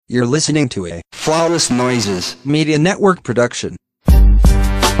You're listening to a Flawless Noises Media Network production.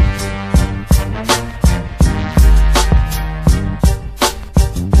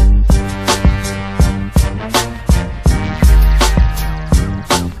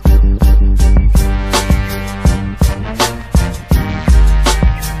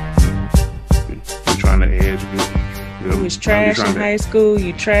 You was trash in high school,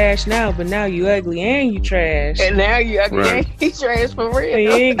 you trash now, but now you ugly and you trash. And now you ugly and you trash for real.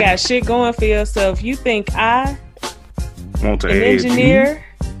 You ain't got shit going for yourself. You think I, an engineer,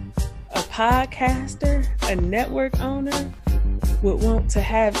 a podcaster, a network owner, would want to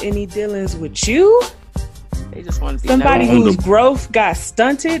have any dealings with you? They just want to be somebody whose growth got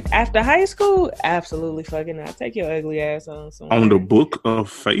stunted after high school? Absolutely fucking not. Take your ugly ass on somewhere. On the book of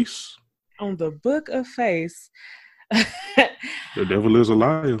face? On the book of face. The devil is a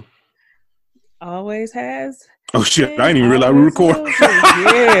liar. Always has. Oh shit! I didn't even realize we record.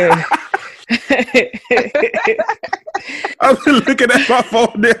 Yeah. I've been looking at my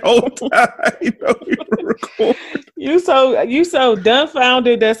phone the whole time. You know we were recording. You so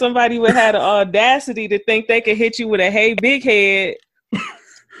dumbfounded that somebody would have the audacity to think they could hit you with a hey big head.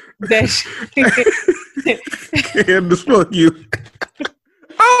 That can't destroy you.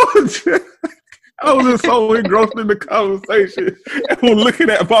 I was just so engrossed in the conversation. I was looking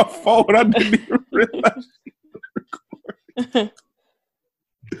at my phone. I didn't even realize you were recording.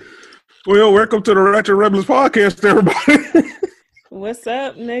 Well, welcome to the Ratchet Rebels podcast, everybody. What's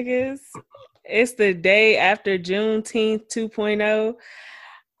up, niggas? It's the day after Juneteenth 2.0.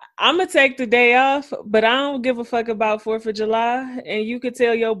 I'm going to take the day off, but I don't give a fuck about 4th of July. And you could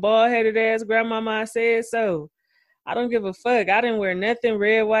tell your bald-headed ass grandmama I said so. I don't give a fuck. I didn't wear nothing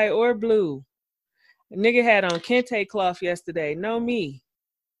red, white, or blue. A nigga had on kente cloth yesterday. No me.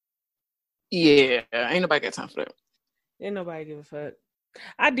 Yeah, ain't nobody got time for that. Ain't nobody give a fuck.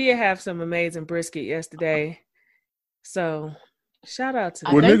 I did have some amazing brisket yesterday. So, shout out to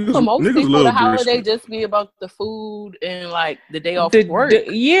them. I think for most people, the holiday just be about the food and like the day off work.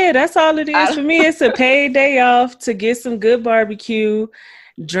 Yeah, that's all it is for me. It's a paid day off to get some good barbecue,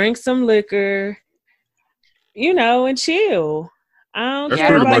 drink some liquor, you know, and chill. I don't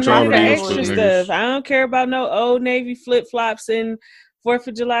care about none of the extra stuff. I don't care about no Old Navy flip-flops and 4th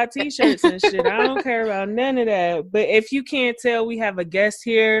of July t-shirts and shit. I don't care about none of that. But if you can't tell, we have a guest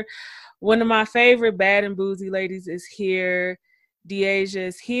here. One of my favorite bad and boozy ladies is here. Deasia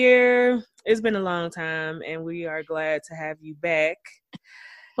is here. It's been a long time, and we are glad to have you back.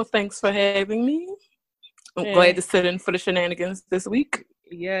 Well, thanks for having me. I'm glad to sit in for the shenanigans this week.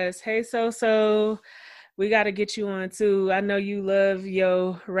 Yes. Hey, So. We got to get you on, too. I know you love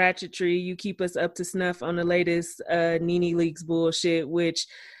your ratchetry. You keep us up to snuff on the latest Nene Leakes bullshit, which,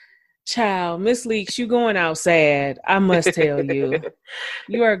 child, Miss Leakes, you going out sad. I must tell you.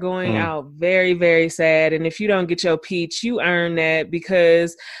 You are going out very, very sad. And if you don't get your peach, you earn that,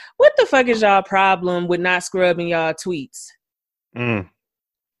 because what the fuck is y'all problem with not scrubbing y'all tweets?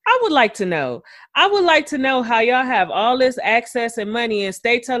 I would like to know. I would like to know how y'all have all this access and money and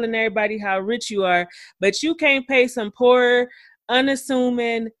stay telling everybody how rich you are, but you can't pay some poor,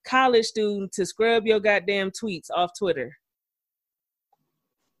 unassuming college student to scrub your goddamn tweets off Twitter.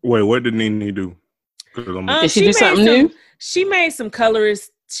 Wait, what did Nene do? Did she do something new? She made some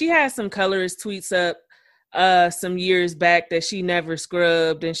colorist. She had some colorist tweets up some years back that she never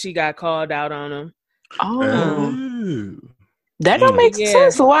scrubbed, and she got called out on them. Oh. That don't make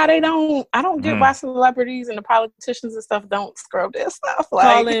sense. Why they don't? I don't get why celebrities and the politicians and stuff don't scrub their stuff.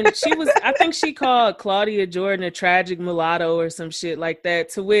 I think she called Claudia Jordan a tragic mulatto or some shit like that.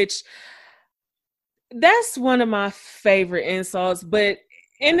 To which, that's one of my favorite insults. But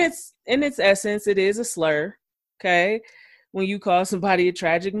in its essence, it is a slur. Okay, when you call somebody a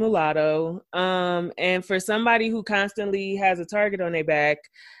tragic mulatto, and for somebody who constantly has a target on their back,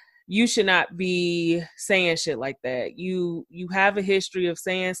 you should not be saying shit like that. You have a history of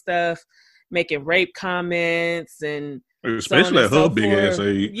saying stuff, making rape comments, and especially at her big ass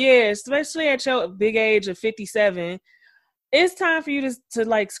age. Yeah, especially at your big age of 57. It's time for you to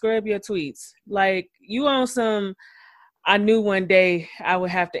like scrub your tweets. Like, you on some, I knew one day I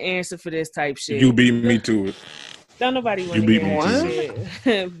would have to answer for this type shit. You beat me to it. Don't nobody want to hear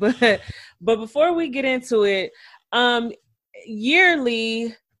that shit. But before we get into it,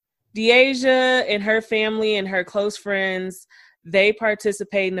 yearly, Deasia and her family and her close friends, they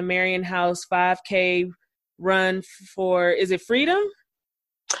participate in the Marion House 5K run for, is it Freedom?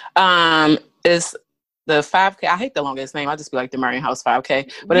 It's the 5K. I hate the longest name. I'll just be like the Marion House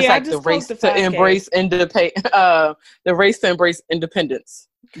 5K. But it's like the race to embrace the race to embrace independence.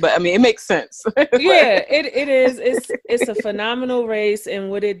 But I mean, it makes sense. Yeah, it is. It's a phenomenal race, and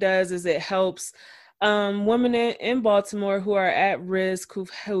what it does is it helps women in Baltimore who are at risk,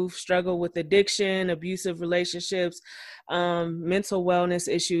 who've struggled with addiction, abusive relationships, mental wellness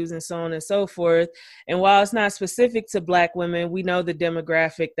issues, and so on and so forth. And while it's not specific to Black women, we know the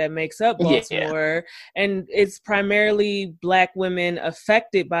demographic that makes up Baltimore, and it's primarily Black women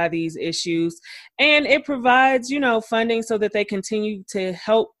affected by these issues. And it provides, funding so that they continue to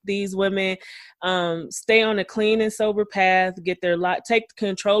help these women stay on a clean and sober path, get take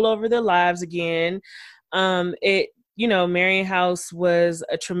control over their lives again. Marion House was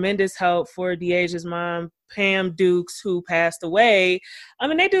a tremendous help for Deaja's mom, Pam Dukes, who passed away.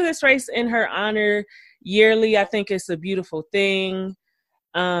 They do this race in her honor yearly. I think it's a beautiful thing.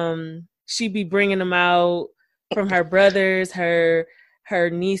 She be bringing them out from her brothers, her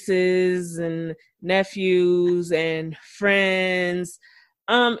nieces and nephews and friends.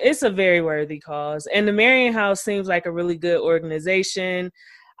 It's a very worthy cause. And the Marion House seems like a really good organization.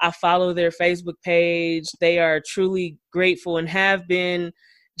 I follow their Facebook page. They are truly grateful and have been,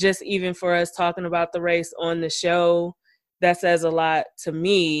 just even for us talking about the race on the show. That says a lot to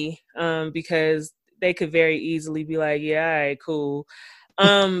me, because they could very easily be like, yeah, all right, cool.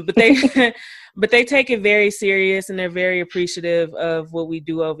 But they take it very serious, and they're very appreciative of what we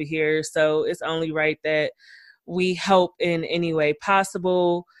do over here. So it's only right that we help in any way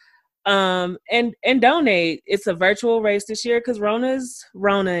possible, and donate. It's a virtual race this year because Rona's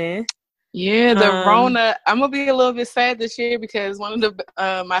Ronaing. Yeah, the Rona. I'm gonna be a little bit sad this year because one of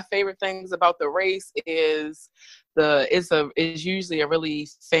the my favorite things about the race is it's usually a really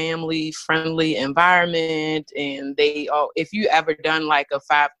family friendly environment, and if you ever done like a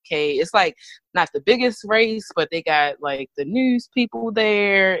 5K, it's like not the biggest race, but they got like the news people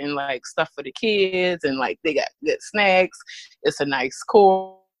there and like stuff for the kids, and like they got good snacks. It's a nice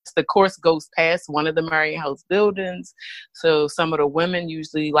course. The course goes past one of the Marion House buildings, so some of the women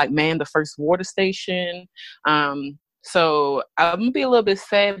usually like man the first water station. So I'm gonna be a little bit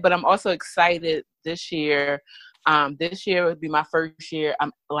sad, but I'm also excited this year. This year would be my first year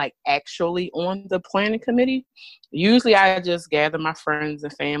I'm like actually on the planning committee. Usually I just gather my friends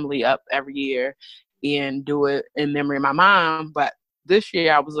and family up every year and do it in memory of my mom. But this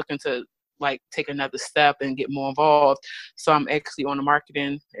year I was looking to like take another step and get more involved. So I'm actually on the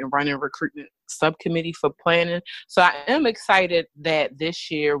marketing and running recruitment subcommittee for planning. So I am excited that this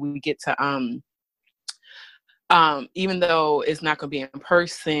year we get to even though it's not going to be in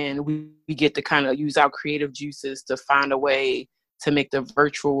person, we get to kind of use our creative juices to find a way to make the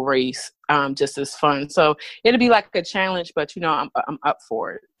virtual race just as fun. So it'll be like a challenge, but I'm up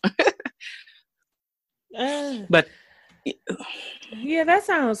for it. But yeah, that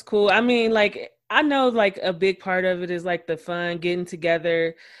sounds cool. I mean, like, I know like a big part of it is like the fun, getting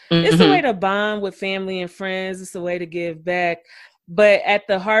together. Mm-hmm. It's a way to bond with family and friends. It's a way to give back. But at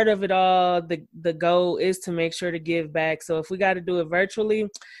the heart of it all, the goal is to make sure to give back. So if we got to do it virtually,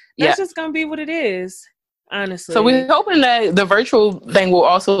 that's just going to be what it is, honestly. So we're hoping that the virtual thing will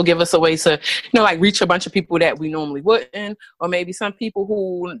also give us a way to, like reach a bunch of people that we normally wouldn't, or maybe some people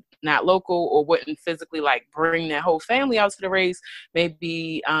who not local or wouldn't physically like bring their whole family out to the race.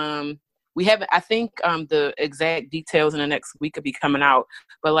 Maybe we haven't, I think the exact details in the next week could be coming out.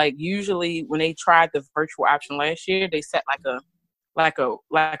 But like usually when they tried the virtual option last year, they set like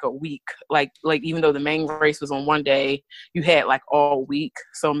a week, like even though the main race was on one day, you had like all week.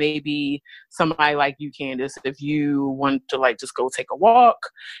 So maybe somebody like you, Candace, if you want to like just go take a walk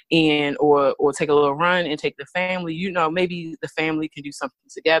and or take a little run and take the family, maybe the family can do something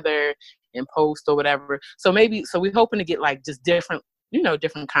together and post or whatever. So we're hoping to get like just different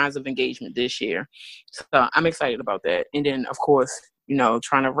kinds of engagement this year. So I'm excited about that. And then of course,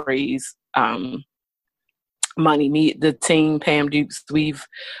 trying to raise money. The team, Pam Dukes, we've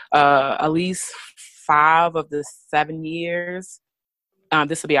at least 5 of the 7 years.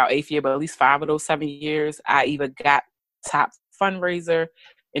 This will be our 8th year, but at least 5 of those 7 years, I either got top fundraiser,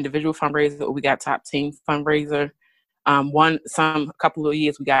 individual fundraiser, or we got top team fundraiser. A couple of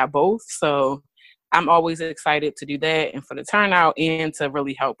years we got both. So I'm always excited to do that and for the turnout and to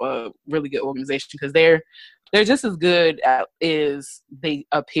really help a really good organization because they're just as good as they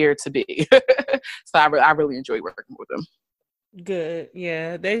appear to be. So I really enjoy working with them. Good.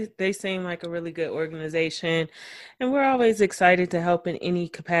 Yeah, they seem like a really good organization, and we're always excited to help in any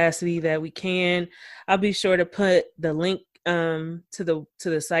capacity that we can. I'll be sure to put the link to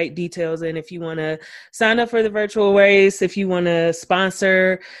the site details in if you want to sign up for the virtual race, if you want to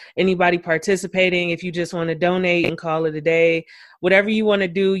sponsor anybody participating, if you just want to donate and call it a day, whatever you want to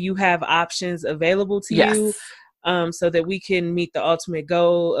do, you have options available to you. so that we can meet the ultimate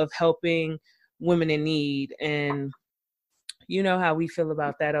goal of helping women in need. And you know how we feel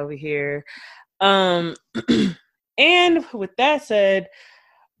about that over here. And with that said,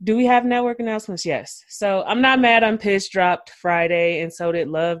 do we have network announcements? Yes. So I'm Not Mad, I'm Pissed dropped Friday, and so did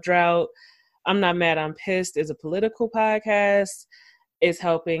Love Drought. I'm Not Mad, I'm Pissed is a political podcast. It's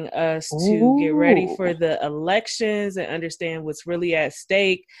helping us to get ready for the elections and understand what's really at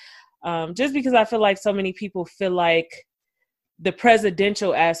stake. Just because I feel like so many people feel like the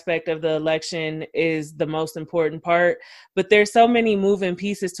presidential aspect of the election is the most important part, but there's so many moving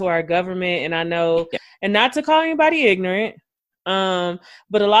pieces to our government. And I know, and not to call anybody ignorant,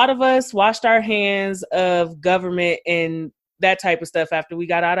 but a lot of us washed our hands of government and that type of stuff after we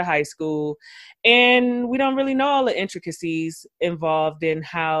got out of high school. And we don't really know all the intricacies involved in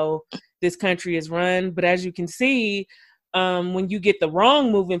how this country is run. But as you can see, when you get the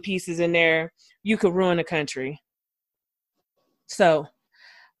wrong moving pieces in there, you could ruin a country. So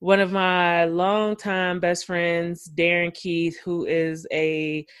one of my longtime best friends, Darren Keith, who is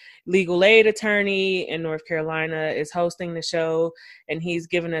a legal aid attorney in North Carolina, is hosting the show, and he's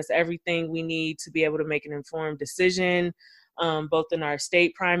given us everything we need to be able to make an informed decision, both in our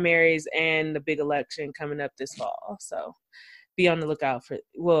state primaries and the big election coming up this fall. So be on the lookout for,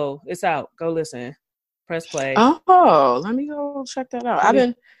 well, it's out. Go listen. Press play. Oh, let me go check that out. I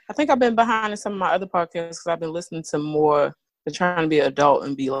think I've been behind in some of my other podcasts because I've been listening to more. They're trying to be an adult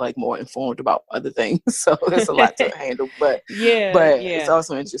and be like more informed about other things. So there's a lot to handle, but it's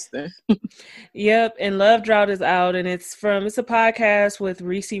also interesting. Yep. And Love Drought is out, and it's a podcast with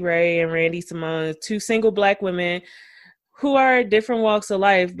Reese Ray and Randy Simone, two single Black women who are at different walks of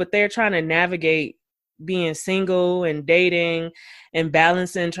life, but they're trying to navigate being single and dating and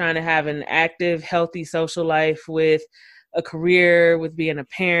balancing, trying to have an active, healthy social life with a career, with being a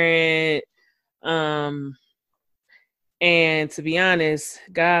parent. And to be honest,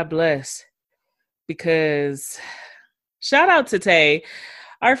 God bless, because shout out to Tay,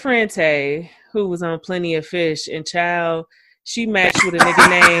 our friend Tay, who was on Plenty of Fish, and child, she matched with a nigga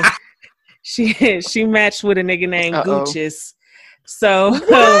named she matched with a nigga named Goochis. So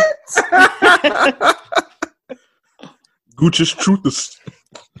Goochis Truthers.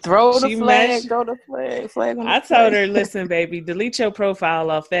 Throw the flag. I told her, listen, baby, delete your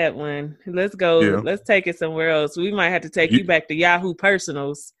profile off that one. Let's go. Yeah. Let's take it somewhere else. We might have to take you back to Yahoo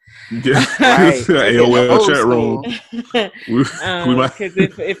Personals. Yeah. Right. AOL chat room. We might. Because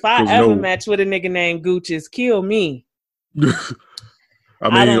if I ever match with a nigga named Goochis, kill me.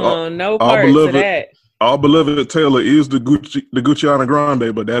 I don't want no parts of that. Our beloved Taylor is the Gucciana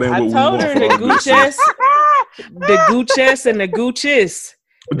Grande, but that ain't what we want. I told her the Gucci, the Gucci and the Guccis.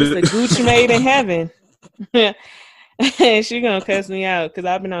 It's a Gucci made in heaven. And she gonna cuss me out because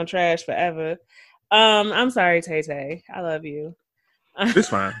I've been on trash forever. I'm sorry, Tay Tay. I love you. It's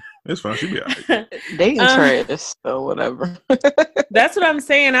fine. It's fine. She'll be all right. Dating trash, so whatever. That's what I'm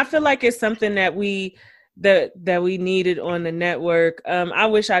saying. I feel like it's something that we needed on the network. I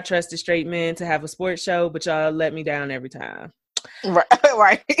wish I trusted straight men to have a sports show, but y'all let me down every time. Right.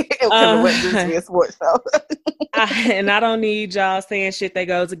 It wouldn't be a sports show. And I don't need y'all saying shit that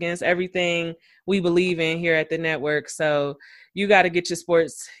goes against everything we believe in here at the network. So you got to get your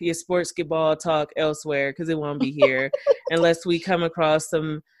sports ball talk elsewhere, because it won't be here unless we come across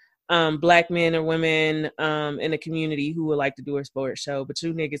some Black men or women in the community who would like to do a sports show. But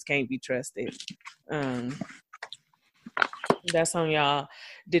you niggas can't be trusted. That's on y'all.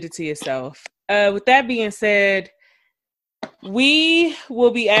 Did it to yourself. With that being said, we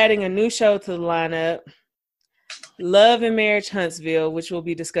will be adding a new show to the lineup, Love and Marriage Huntsville, which we'll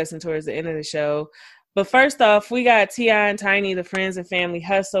be discussing towards the end of the show. But first off, we got T.I. and Tiny, the Friends and Family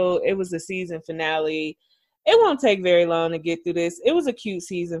Hustle. It was the season finale. It won't take very long to get through this. It was a cute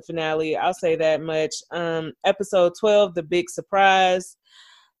season finale. I'll say that much. Episode 12, The Big Surprise.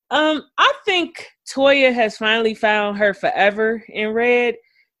 I think Toya has finally found her forever in Red.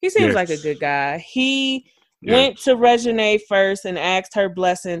 He seems like a good guy. He went to Reginae first and asked her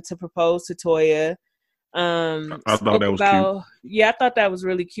blessing to propose to Toya. I thought that was cute. Yeah, I thought that was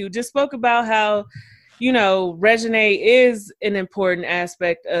really cute. Just spoke about how, Reginae is an important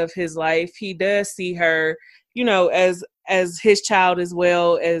aspect of his life. He does see her, as his child as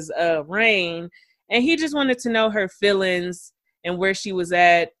well as Rain. And he just wanted to know her feelings and where she was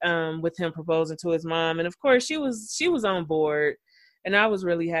at with him proposing to his mom. And of course, she was on board. And I was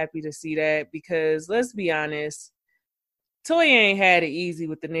really happy to see that, because let's be honest, Toya ain't had it easy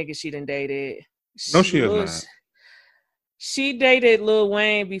with the nigga she done dated. No, she has not. She dated Lil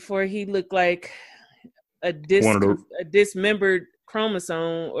Wayne before he looked like a dismembered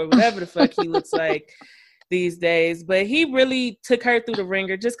chromosome or whatever the fuck he looks like. these days. But he really took her through the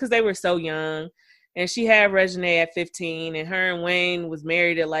ringer just because they were so young. And she had Reginae at 15, and her and Wayne was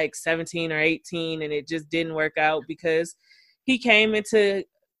married at like 17 or 18, and it just didn't work out because he came into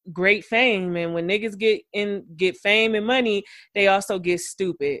great fame. And when niggas get fame and money, they also get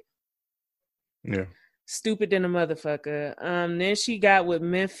stupid. Yeah. Stupid than a motherfucker. Then she got with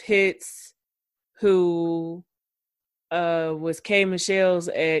Memphis, who was K Michelle's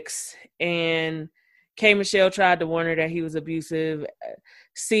ex, and K Michelle tried to warn her that he was abusive.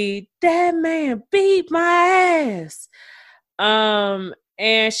 See, that man beat my ass.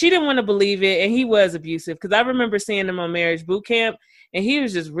 And she didn't want to believe it, and he was abusive because I remember seeing him on Marriage Boot Camp, and he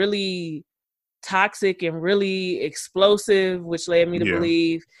was just really toxic and really explosive, which led me to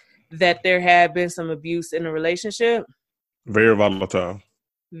believe that there had been some abuse in the relationship. Very volatile.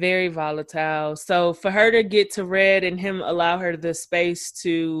 Very volatile. So for her to get to Red and him allow her the space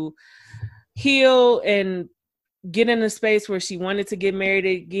to heal and get in a space where she wanted to get married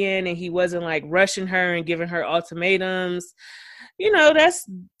again, and he wasn't like rushing her and giving her ultimatums, you know, that's,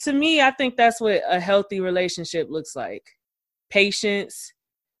 to me, I think that's what a healthy relationship looks like. Patience.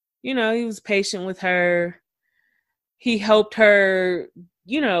 You know, he was patient with her. He helped her,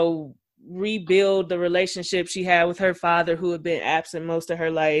 you know, rebuild the relationship she had with her father, who had been absent most of her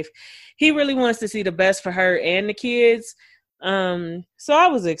life. He really wants to see the best for her and the kids. So I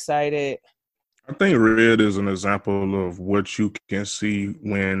was excited. I think Red is an example of what you can see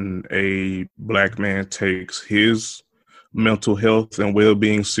when a black man takes his mental health and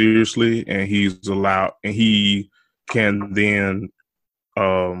well-being seriously, and he can then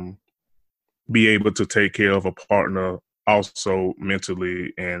be able to take care of a partner also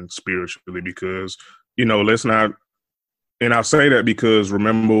mentally and spiritually, because, you know, and I say that because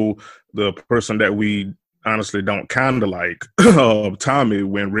remember the person that we honestly don't kind of like, Tommy,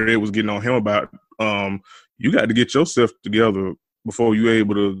 when Red was getting on him about, you got to get yourself together before you're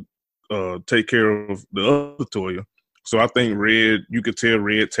able to take care of the other Toya. So I think Red, you could tell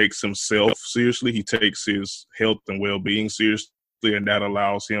Red takes himself seriously. He takes his health and well-being seriously, and that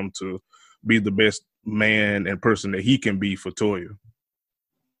allows him to be the best man and person that he can be for Toya.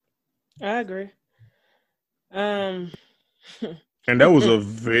 I agree. And that was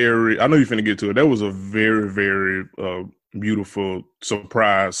I know you're finna get to it. That was a very, very beautiful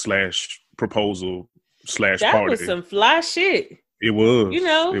surprise / proposal / party. That was some fly shit. It was. You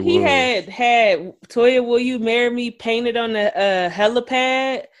know, he had Toya, will you marry me painted on the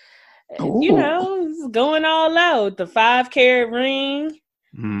helipad. Ooh. You know, going all out. The 5-carat ring.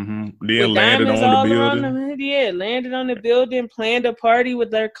 Mm-hmm. Then landed on the building. Landed on the building, planned a party with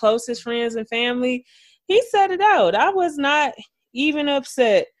their closest friends and family. He set it out. I was not even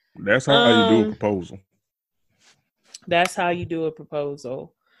upset. That's how you do a proposal. That's how you do a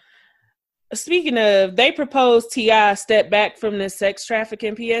proposal. Speaking of, they proposed T.I. step back from the sex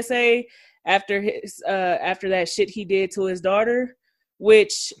trafficking PSA after that shit he did to his daughter,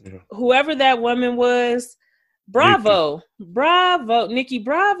 which whoever that woman was, bravo, Nikki,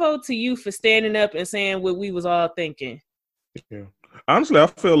 bravo to you for standing up and saying what we was all thinking. Yeah. Honestly, I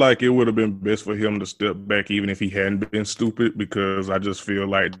feel like it would have been best for him to step back even if he hadn't been stupid, because I just feel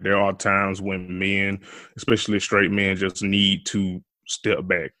like there are times when men, especially straight men, just need to step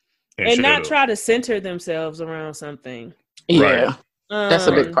back. And not try to center themselves around something. Yeah. Right. That's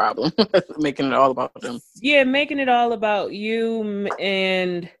a big problem. Making it all about them. Yeah, making it all about you,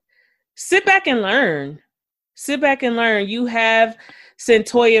 and sit back and learn. You have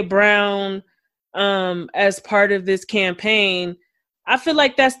Centoya Brown as part of this campaign. I feel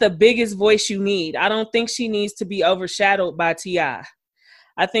like that's the biggest voice you need. I don't think she needs to be overshadowed by T.I.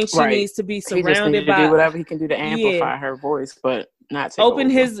 I think she needs to be surrounded by, do whatever he can do to amplify her voice, but not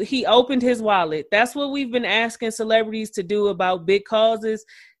he opened his wallet. That's what we've been asking celebrities to do about big causes.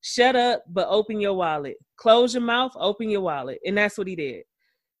 Shut up, but open your wallet. Close your mouth, open your wallet. And that's what he did.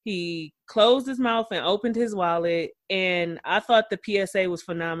 He closed his mouth and opened his wallet. And I thought the PSA was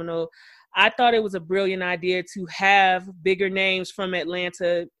phenomenal. I thought it was a brilliant idea to have bigger names from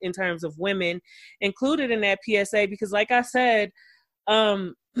Atlanta in terms of women included in that PSA, because like I said,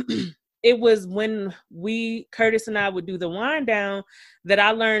 it was when Curtis and I would do the wind down that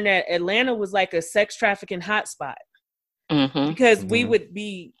I learned that Atlanta was like a sex trafficking hotspot. Mm-hmm. Because we would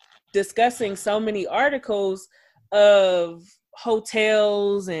be discussing so many articles of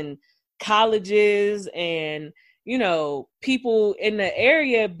hotels and colleges and, you know, people in the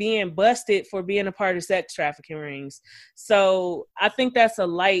area being busted for being a part of sex trafficking rings. So I think that's a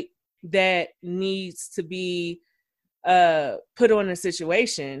light that needs to be put on a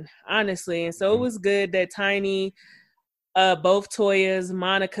situation, honestly. And so it was good that Tiny, both Toyas,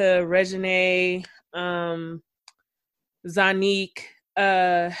 Monica, Reginae, Zanique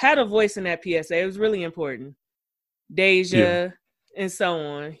had a voice in that PSA. It was really important. Deja and so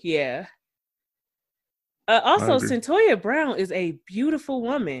on. Yeah. Also, Centoya Brown is a beautiful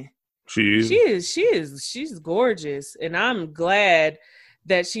woman. She is. She's gorgeous. And I'm glad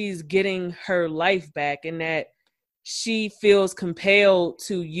that she's getting her life back and that she feels compelled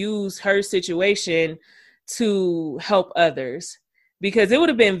to use her situation to help others. Because it would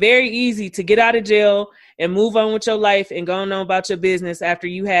have been very easy to get out of jail and move on with your life and go on about your business after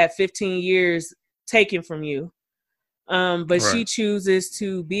you had 15 years taken from you. But she chooses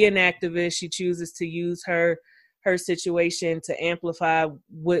to be an activist. She chooses to use her situation to amplify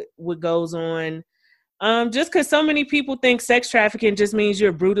what goes on. Just because so many people think sex trafficking just means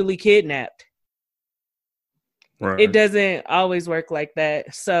you're brutally kidnapped. Right. It doesn't always work like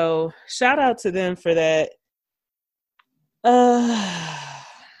that. So shout out to them for that.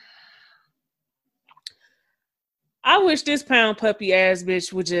 I wish this pound puppy ass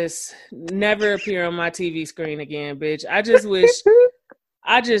bitch would just never appear on my TV screen again, bitch. I just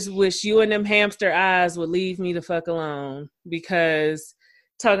wish you and them hamster eyes would leave me the fuck alone. Because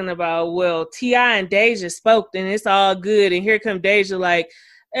talking about, well, T.I. and Deja spoke and it's all good, and here come Deja like,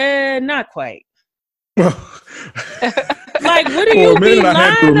 not quite. Like, what do you be lying about? I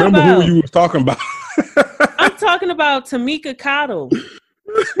had to remember who you was talking about. I'm talking about Tamika Cottle.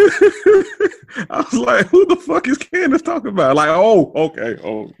 I was like, who the fuck is Candace talking about? Like, oh, okay.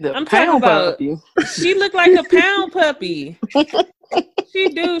 Oh, I'm talking about puppy. She looked like a pound puppy. She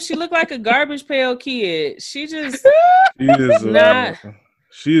do. She looked like a garbage pail kid. She just she is not.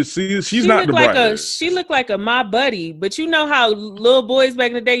 She's not the brightest. She looked like a My Buddy, but you know how little boys back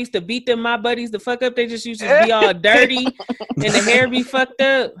in the day used to beat them My Buddies the fuck up. They just used to be all dirty and the hair be fucked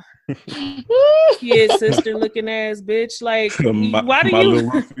up. Kid sister looking ass bitch. Like, why do you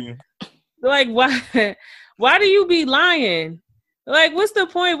like why do you be lying? Like, what's the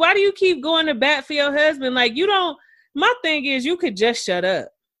point? Why do you keep going to bat for your husband? Like, you don't. My thing is, you could just shut up.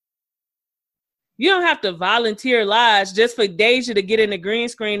 You don't have to volunteer lies just for Deja to get in the green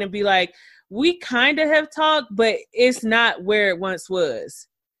screen and be like, we kind of have talked, but it's not where it once was.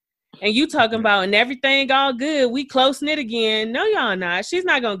 And you talking about, and everything all good, we close-knit again. No, y'all not. She's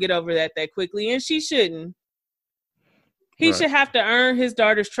not going to get over that quickly, and she shouldn't. He should have to earn his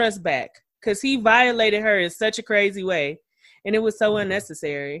daughter's trust back because he violated her in such a crazy way, and it was so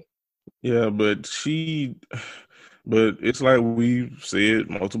unnecessary. Yeah, but it's like we've said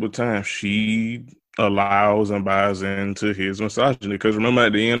multiple times, she allows and buys into his misogyny. Because remember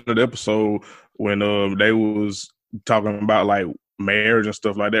at the end of the episode when they was talking about like marriage and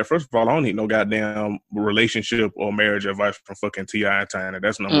stuff like that. First of all, I don't need no goddamn relationship or marriage advice from fucking T.I. and Tiny.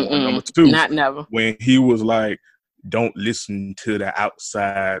 That's number one. Number two, not never. When he was like, don't listen to the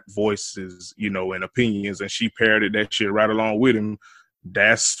outside voices, you know, and opinions, and she parroted that shit right along with him.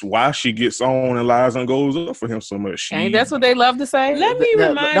 That's why she gets on and lies and goes up for him so much. Ain't that's what they love to say? Let me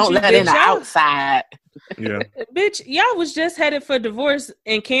remind you, don't let in the outside. Yeah. Bitch, y'all was just headed for divorce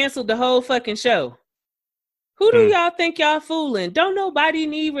and canceled the whole fucking show. Who do y'all think y'all fooling? Don't nobody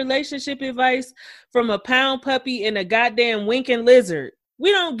need relationship advice from a pound puppy and a goddamn winking lizard.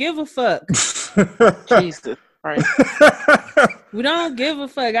 We don't give a fuck. Jesus. Right. We don't give a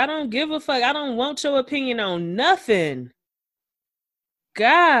fuck. I don't give a fuck. I don't want your opinion on nothing.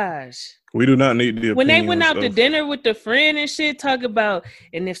 Gosh. We do not need the when they went out to dinner with the friend and shit, talk about,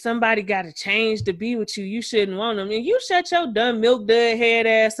 and if somebody got to change to be with you, you shouldn't want them. And you shut your dumb milk dud head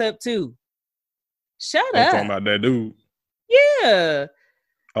ass up too. Shut up. I'm talking about that dude. Yeah.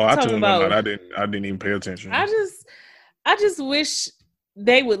 Oh, I told him about. I didn't even pay attention. I just wish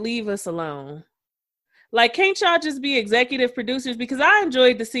they would leave us alone. Like, can't y'all just be executive producers? Because I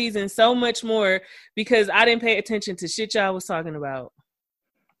enjoyed the season so much more because I didn't pay attention to shit y'all was talking about.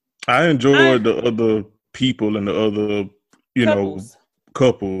 I enjoyed the other people and the other,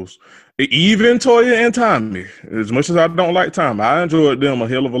 couples. Even Toya and Tommy. As much as I don't like Tommy, I enjoyed them a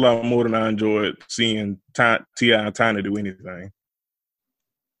hell of a lot more than I enjoyed seeing T.I. and Tiny do anything.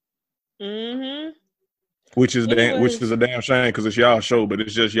 Mm-hmm. Which is a damn shame because it's y'all show, but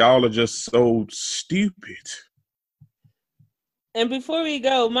it's just y'all are just so stupid. And before we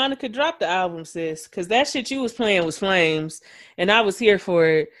go, Monica, drop the album, sis, because that shit you was playing was Flames, and I was here for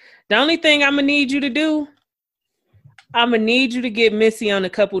it. The only thing I'm gonna need you to do, I'm gonna need you to get Missy on a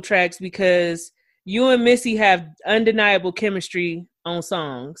couple tracks because you and Missy have undeniable chemistry on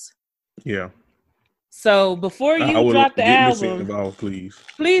songs. Yeah. So before you drop the album, Missy involved,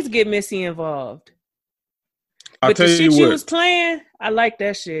 please get Missy involved. But the shit you was playing, I like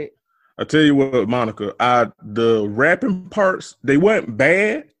that shit. I tell you what, Monica, the rapping parts, they weren't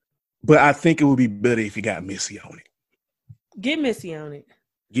bad, But I think it would be better if you got Missy on it. Get Missy on it.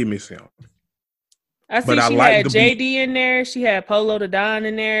 Get Missy on it. I see she had JD in there. She had Polo the Don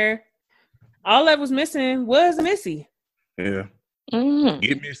in there. All that was missing was Missy. Yeah.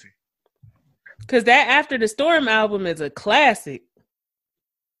 Get Missy. Because that After the Storm album is a classic.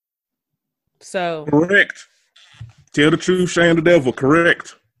 So correct. Tell the truth, shame the devil.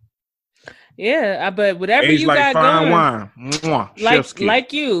 Correct. Yeah, but whatever Age you like got fine going, wine. Mwah.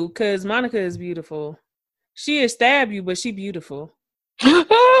 like you, because Monica is beautiful. She'll stab you, but she beautiful.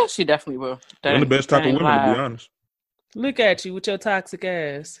 She definitely will. One of the best type of women, to be honest. Look at you with your toxic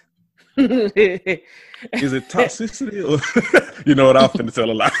ass. Is it toxicity or you know what? I'm finna tell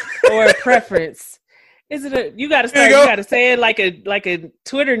a lie. Or a preference? Is it you gotta start? You gotta say it like a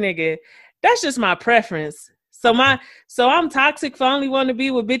Twitter nigga. That's just my preference. So I'm toxic for only wanting to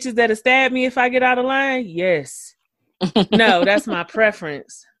be with bitches that'll stab me if I get out of line? Yes. No, that's my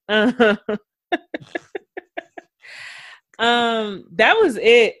preference. That was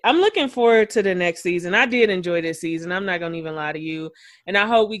it. I'm looking forward to the next season. I did enjoy this season. I'm not gonna even lie to you. And I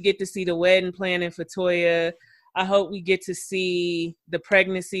hope we get to see the wedding planning for Toya. I hope we get to see the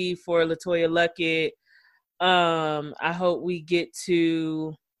pregnancy for LaToya Luckett. I hope we get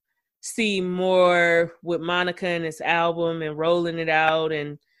to see more with Monica and this album and rolling it out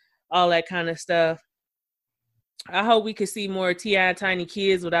and all that kind of stuff. I hope we could see more T.I. and Tiny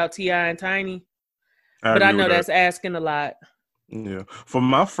kids without T.I. and Tiny. But I know that's asking a lot. Yeah. For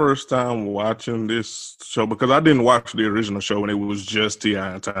my first time watching this show, because I didn't watch the original show when it was just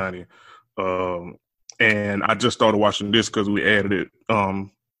T.I. and Tiny. And I just started watching this because we added it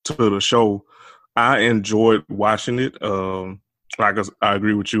to the show. I enjoyed watching it. Like I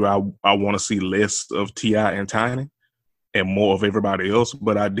agree with you. I want to see less of T.I. and Tiny and more of everybody else,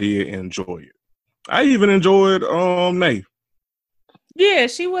 but I did enjoy it. I even enjoyed Nay. Yeah,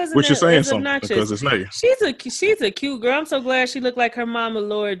 she wasn't. Which is saying something obnoxious. Because it's Nay. She's a cute girl. I'm so glad she looked like her mama,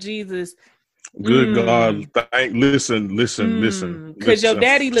 Lord Jesus. Good God. Listen. Because your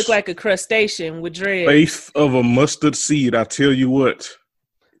daddy looked like a crustacean with dreads. Faith of a mustard seed, I tell you what.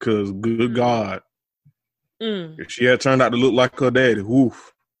 Because good God. If she had turned out to look like her daddy,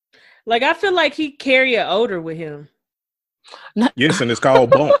 woof. Like, I feel like he carry an odor with him. Yes, and it's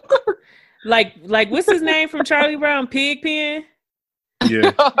called bunk. like what's his name from Charlie Brown? Pigpen?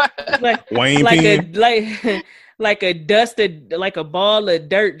 Yeah. Like Wayne Penn. Like a dusted, like a ball of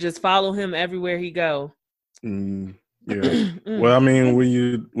dirt just follow him everywhere he go. Yeah. Well, I mean,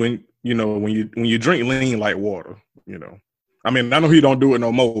 when you drink lean like water, you know. I mean, I know he don't do it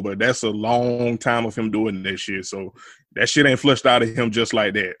no more, but that's a long time of him doing that shit. So that shit ain't flushed out of him just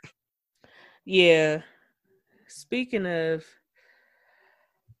like that. Yeah. Speaking of,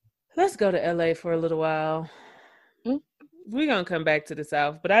 let's go to LA for a little while. We're going to come back to the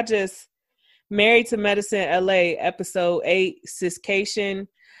South, but I just Married to Medicine LA episode 8 Ciscation.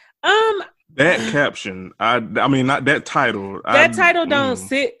 That caption, I mean, not that title. That title don't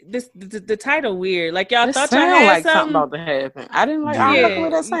sit. The title weird. Like y'all thought y'all had like something about to happen. I didn't like. I don't like the way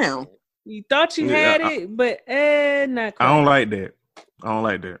that sound. You thought you had it, but not quite. I don't like that.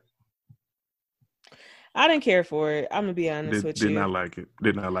 I didn't care for it. I'm gonna be honest with you. Did not like it.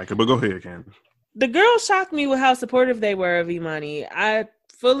 But go ahead, Candy. The girls shocked me with how supportive they were of Imani. I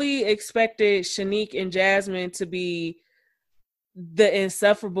fully expected Shanique and Jasmine to be the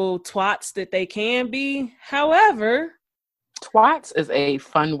insufferable twats that they can be. However, twats is a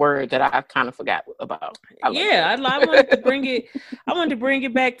fun word that I kind of forgot about. I wanted to bring it. I wanted to bring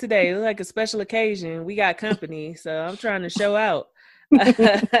it back today. It was like a special occasion. We got company, so I'm trying to show out.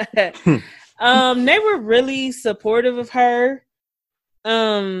 They were really supportive of her.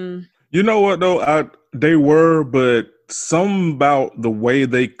 You know what though? They were, but something about the way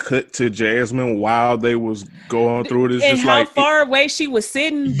they cut to Jasmine while they was going through it is just like how far away she was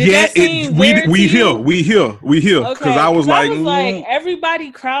sitting. We hear. Because I was like,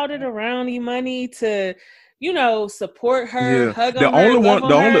 everybody crowded around Imani to, support her. Yeah. Hug the on only her, one,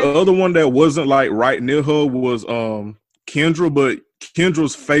 the only other one that wasn't like right near her was Kendra, but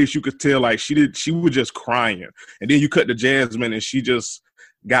Kendra's face you could tell like she was just crying, and then you cut to Jasmine and she just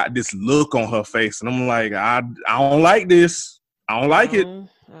got this look on her face, and I'm like, I don't like this. I don't like it. I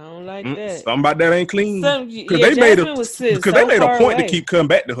don't like that. Something about that ain't clean. Because they made a point to keep coming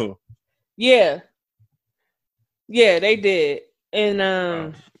back to her. Yeah, they did, and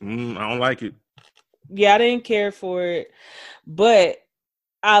I don't like it. Yeah, I didn't care for it, but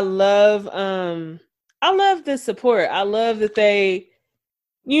I love the support. I love that they,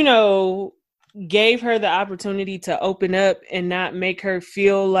 gave her the opportunity to open up and not make her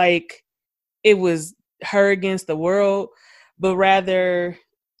feel like it was her against the world, but rather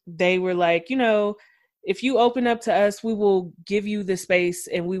they were like, you know, if you open up to us, we will give you the space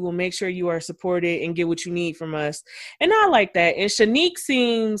and we will make sure you are supported and get what you need from us. And I like that. And Shanique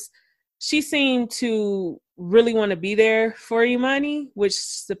seemed to really want to be there for Imani, which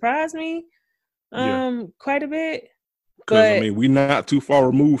surprised me quite a bit. Because, I mean, we not too far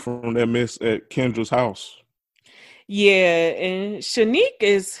removed from that mess at Kendra's house. Yeah, and Shanique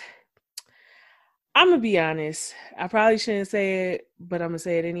is, I'm going to be honest. I probably shouldn't say it, but I'm going to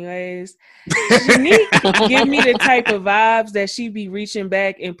say it anyways. Shanique give me the type of vibes that she be reaching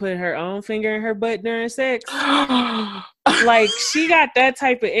back and putting her own finger in her butt during sex. Like, she got that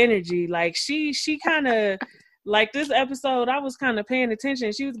type of energy. Like, she kind of, like this episode, I was kind of paying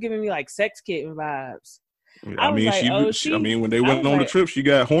attention. She was giving me like sex kitten vibes. I mean, when they went on the trip, she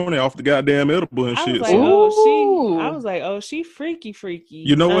got horny off the goddamn edible and shit. I was like, oh, she freaky.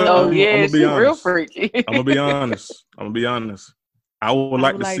 You know what? I'm gonna be honest. Real freaky. I'm gonna be honest. I would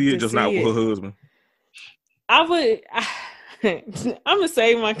like to see it, just not with her husband. I'm gonna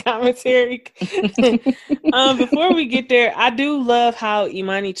save my commentary. Before we get there, I do love how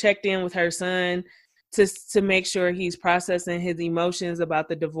Imani checked in with her son to make sure he's processing his emotions about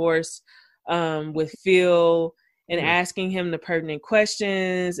the divorce with Phil, and asking him the pertinent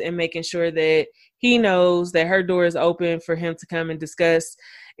questions and making sure that he knows that her door is open for him to come and discuss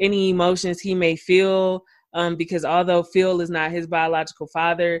any emotions he may feel. Because although Phil is not his biological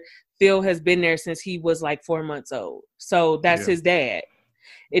father, Phil has been there since he was like 4 months old. So that's his dad.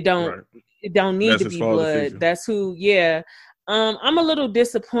 It don't need to be blood. Figure. That's who. Yeah. I'm a little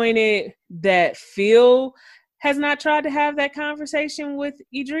disappointed that Phil has not tried to have that conversation with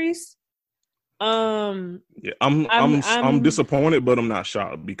Idris. I'm disappointed, but I'm not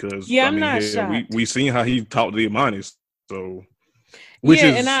shocked because I'm not shocked. We seen how he talked to Imani, so which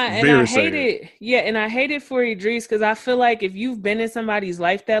is very sad. And I hate it for Idris because I feel like if you've been in somebody's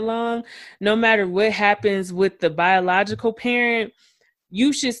life that long, no matter what happens with the biological parent,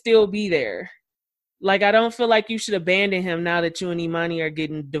 you should still be there. Like, I don't feel like you should abandon him now that you and Imani are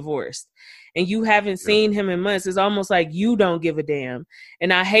getting divorced and you haven't seen him in months. It's almost like you don't give a damn.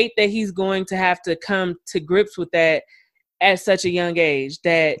 And I hate that he's going to have to come to grips with that at such a young age,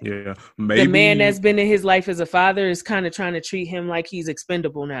 that the man that's been in his life as a father is kind of trying to treat him like he's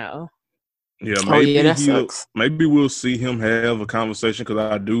expendable now. Yeah, maybe we'll see him have a conversation because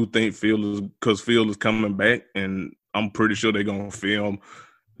I do think Phil is coming back, and I'm pretty sure they're going to film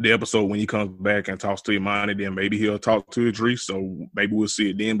the episode when he comes back and talks to Imani. Then maybe he'll talk to Idris, so maybe we'll see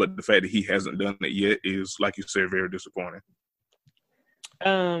it then. But the fact that he hasn't done it yet is, like you said, very disappointing.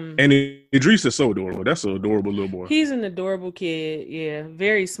 And Idris is so adorable. That's an adorable little boy. He's an adorable kid. Yeah,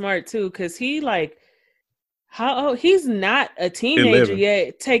 very smart too. Because he he's not a teenager 11.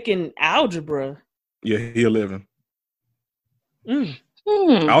 yet, taking algebra. Yeah, he 11.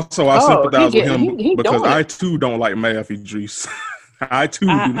 Also, I sympathize with him because I too don't like math, Idris. I too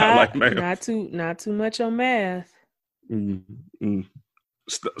do not like math. Not too much on math.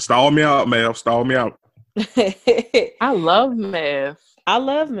 Stall me out, math. Stall me out. I love math. I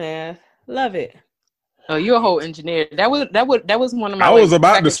love math. Love it. Oh, you're a whole engineer. That was one of my. I was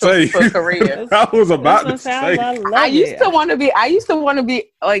about to say. Career. I was about to say. I used to want to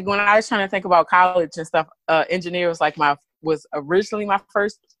be like, when I was trying to think about college and stuff. Engineer was originally my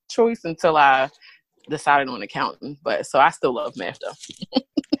first choice until I decided on accounting. But so I still love math though.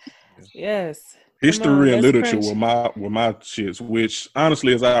 Yes. History and literature were my shits, which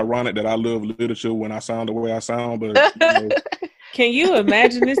honestly is ironic that I love literature when I sound the way I sound. But can you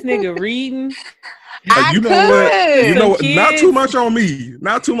imagine this nigga reading? You know what? Not too much on me.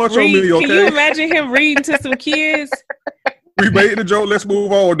 Not too much on me. Okay. Can you imagine him reading to some kids? We made the joke. Let's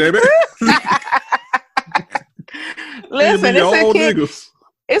move on, baby. Listen,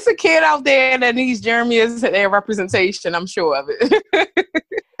 it's a kid out there that needs Jeremy as their representation. I'm sure of it.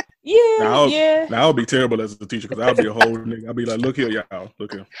 Yeah. Now I'll be terrible as a teacher because I'll be a whole nigga. I'll be like, look here, y'all.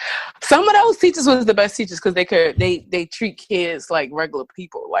 Look here. Some of those teachers was the best teachers because they treat kids like regular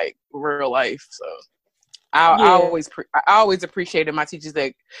people, like real life. So I always appreciated my teachers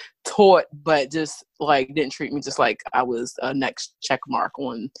that taught, but just like didn't treat me just like I was a next check mark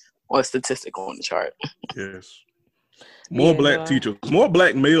on a statistic on the chart. Yes. More black teachers, more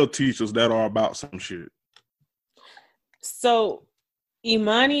black male teachers that are about some shit. So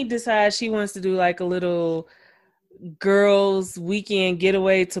Imani decides she wants to do like a little girls' weekend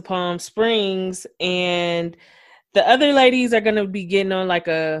getaway to Palm Springs, and the other ladies are gonna be getting on like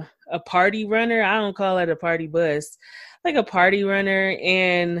a party runner. I don't call it a party bus, like a party runner,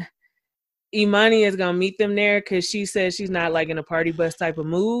 and Imani is gonna meet them there because she says she's not like in a party bus type of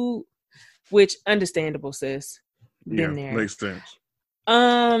mood, which understandable, sis. Been there. Makes sense.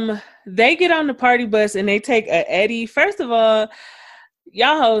 They get on the party bus and they take a Eddie. First of all,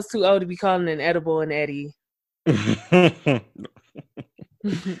 y'all hoes too old to be calling an edible an Eddie.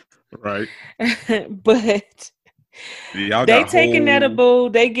 Right. But Y'all they got take an whole- edible,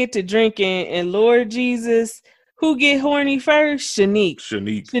 they get to drinking, and Lord Jesus, who get horny first? Shanique.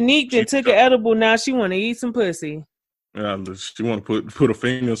 Shanique That took an edible. Now she want to eat some pussy. She want to put a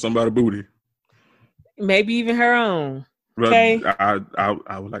finger in somebody's booty. Maybe even her own. But Okay.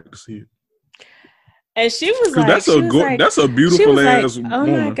 I would like to see it. And she was like, that's a beautiful ass like, oh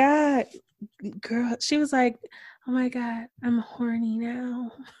woman. my God, girl. She was like, oh my God, I'm horny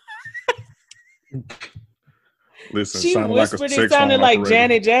now. Listen, She sounded like a whispered, sex it sounded phone like operator.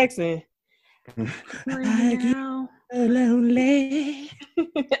 Janet Jackson. I get Now. lonely.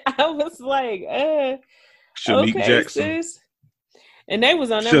 I was like, Shanique okay, Jackson. sis. And they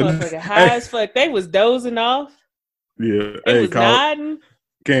was on that Shanique- motherfucker high as fuck. They was dozing off. Yeah. They was nodding.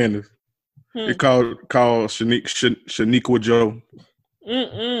 Candace. It called Shaniqua Joe.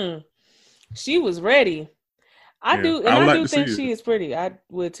 She was ready. I Yeah, do, and I would I like do to think see she it. is pretty. I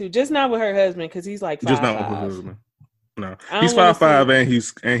would too, just not with her husband because he's like 5'5". Just not with her husband. No. I He's don't wanna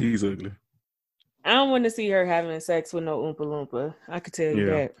 5'5" and he's ugly. I don't want to see her having sex with no Oompa Loompa. I could tell you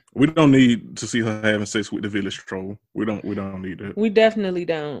Yeah. that. We don't need to see her having sex with the village troll. We don't need that. We definitely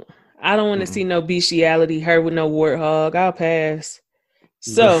don't. I don't want to see no bestiality. Her with no warthog. I'll pass.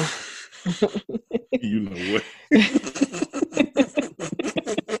 So, You know what?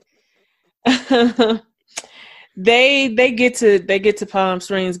 they get to Palm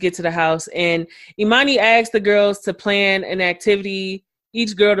Springs, get to the house, and Imani asked the girls to plan an activity.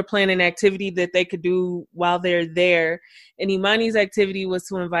 Each girl to plan an activity that they could do while they're there. And Imani's activity was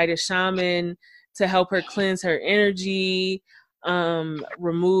to invite a shaman to help her cleanse her energy,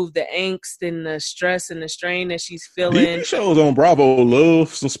 remove the angst and the stress and the strain that she's feeling. These shows on Bravo love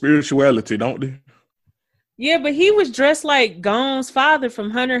some spirituality, don't they? Yeah, but he was dressed like Gone's father from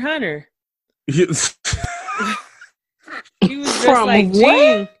Hunter x Hunter. Yes. He was dressed From like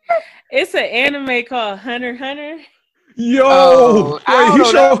where? Gene. It's an anime called Hunter x Hunter. Yo, I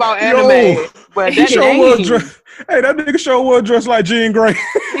don't know about anime, but he that sure name. was dressed. Hey, that nigga sure was dressed like Jean Grey.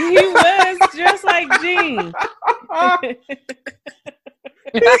 He was just like Gene. I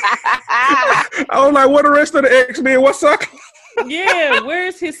was like, what the rest of the X-Men? What's up? Yeah,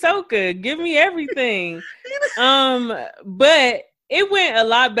 where's Hisoka? Give me everything. But it went a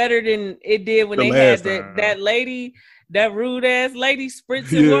lot better than it did when The they had last time. that lady, that rude ass lady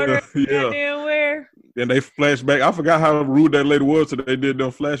spritzing water goddamn where. And they flashback. I forgot how rude that lady was, so they did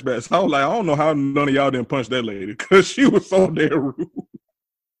them flashbacks. I was like, I don't know how none of y'all didn't punch that lady because she was so damn rude.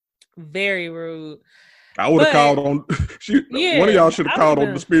 Very rude. I would have called on. One of y'all should have called on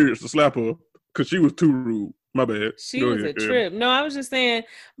would've- the spirits to slap her because she was too rude. My bad. She Go was ahead, a Ed. trip. No, I was just saying,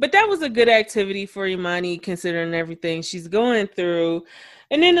 but that was a good activity for Imani considering everything she's going through.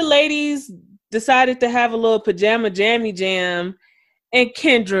 And then the ladies decided to have a little pajama jammy jam. And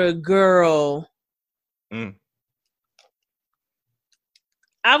Kendra, girl,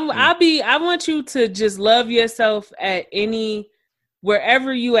 I want you to just love yourself at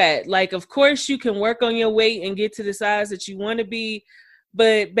wherever you at. Like, of course you can work on your weight and get to the size that you want to be.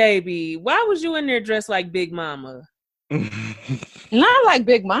 But baby, why was you in there dressed like Big Mama? Not like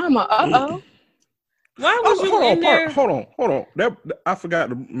Big Mama. Why was you in there? Hold on. I forgot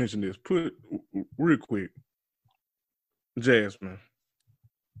to mention this. Put real quick. Jasmine.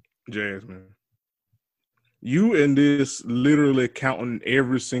 You in this literally counting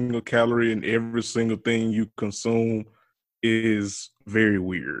every single calorie and every single thing you consume is very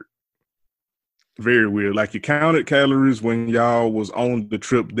weird. Very weird. Like you counted calories when y'all was on the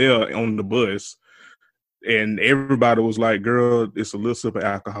trip there on the bus, and everybody was like, girl, it's a little sip of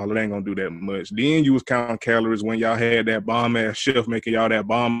alcohol. It ain't gonna do that much. Then you was counting calories when y'all had that bomb ass chef making y'all that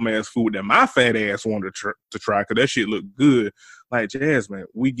bomb ass food that my fat ass wanted to try because that shit looked good. Like, Jasmine,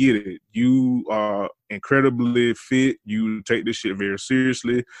 we get it. You are incredibly fit. You take this shit very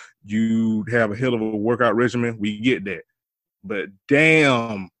seriously. You have a hell of a workout regimen. We get that. But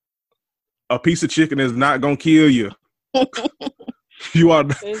damn, a piece of chicken is not gonna kill you. You are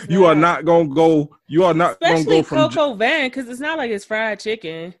not gonna go. You are not Especially gonna go from Coco Van, because it's not like it's fried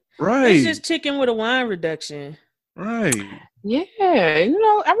chicken. right. It's just chicken with a wine reduction. Right. Yeah,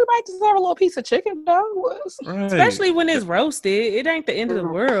 everybody deserves a little piece of chicken, though. Right. Especially when it's roasted. It ain't the end of the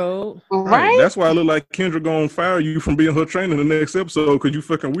world. Right? That's why I look like Kendra gonna fire you from being her trainer the next episode because you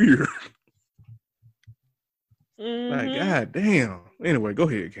fucking weird. Like, god damn. Anyway, go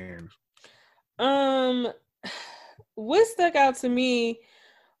ahead, Candace. What stuck out to me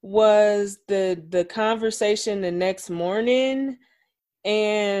was the conversation the next morning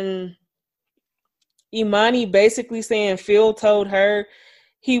and Imani basically saying Phil told her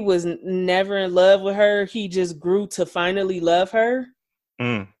he was never in love with her. He just grew to finally love her.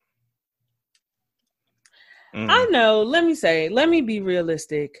 I know. Let me be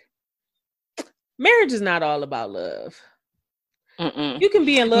realistic. Marriage is not all about love. You can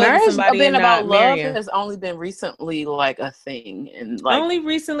be in love marriage with somebody and about not love marry him. has only been recently like a thing, and like only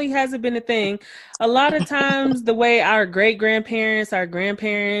recently has it been a thing. A lot of times, the way our great grandparents, our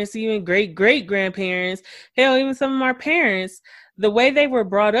grandparents, even great great grandparents, hell, even some of our parents, the way they were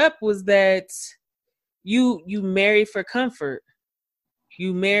brought up was that you marry for comfort.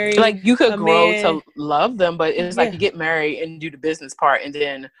 You marry like you could grow man. to love them, but it's like you get married and do the business part, and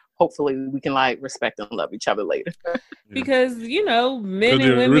then hopefully we can like respect and love each other later. Because men and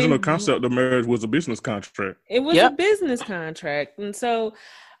women. The original concept of marriage was a business contract. It was a business contract, and so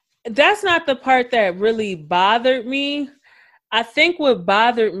that's not the part that really bothered me. I think what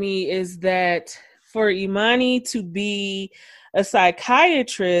bothered me is that for Imani to be a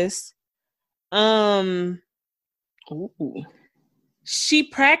psychiatrist, she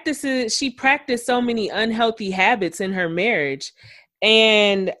practiced so many unhealthy habits in her marriage,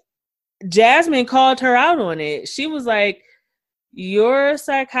 and Jasmine called her out on it. She was like, you're a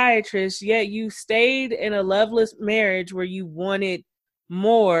psychiatrist, yet you stayed in a loveless marriage where you wanted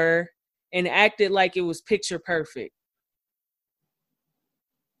more and acted like it was picture perfect.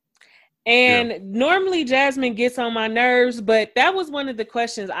 And normally Jasmine gets on my nerves, but that was one of the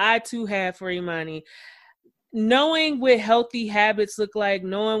questions I too had for Imani. Knowing what healthy habits look like,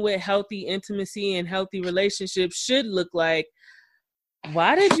 knowing what healthy intimacy and healthy relationships should look like,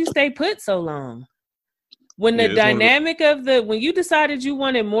 why did you stay put so long? When the dynamic when you decided you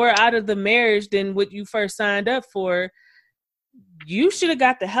wanted more out of the marriage than what you first signed up for, you should have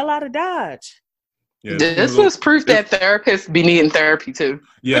got the hell out of Dodge. Yeah, this was proof that therapists be needing therapy too.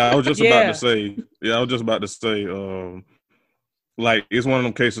 Yeah, I was just about to say. Like, it's one of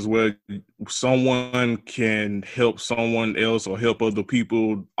them cases where someone can help someone else or help other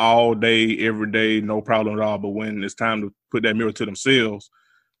people all day, every day, no problem at all. But when it's time to put that mirror to themselves,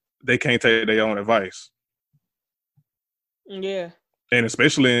 they can't take their own advice. Yeah. And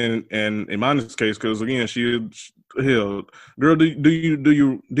especially in Imani's case, because again, girl, did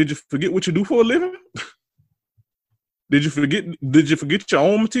you forget what you do for a living? Did you forget your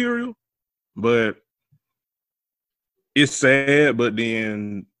own material? But it's sad, but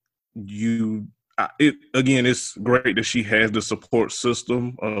then it's great that she has the support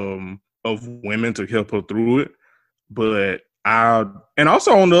system of women to help her through it. But and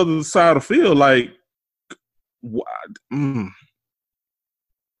also on the other side of the field, like,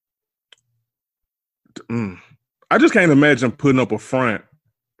 I just can't imagine putting up a front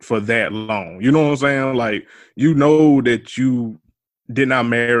for that long. You know what I'm saying? Like, you know that you did not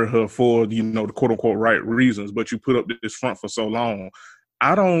marry her for, the quote unquote right reasons, but you put up this front for so long.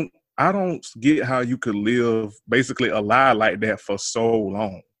 I don't get how you could live basically a lie like that for so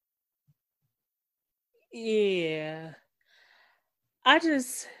long. Yeah. I've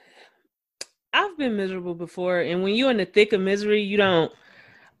been miserable before, and when you're in the thick of misery, you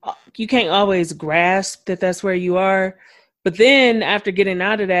can't always grasp that that's where you are. But then after getting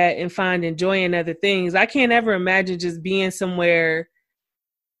out of that and finding joy in other things, I can't ever imagine just being somewhere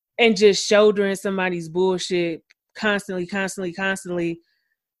and just shouldering somebody's bullshit constantly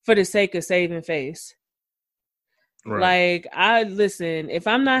for the sake of saving face. Right. Like, listen, if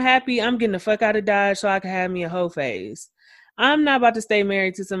I'm not happy, I'm getting the fuck out of Dodge so I can have me a whole phase. I'm not about to stay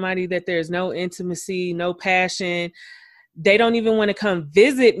married to somebody that there's no intimacy, no passion. They don't even want to come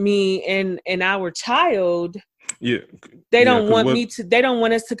visit me and our child. Yeah. They don't want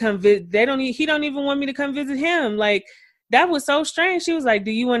us to come visit. He don't even want me to come visit him. Like, that was so strange. She was like,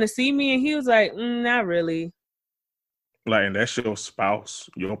 do you want to see me? And he was like, not really. Like, and that's your spouse,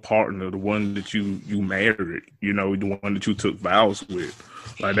 your partner, the one that you married, the one that you took vows with.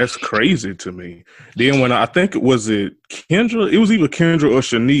 Like, that's crazy to me. Then when I think it was Kendra, it was either Kendra or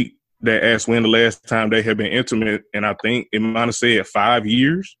Shanique that asked when the last time they had been intimate, and I think it might have said 5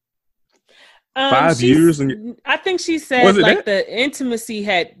 years. 5 years, and I think she said like the intimacy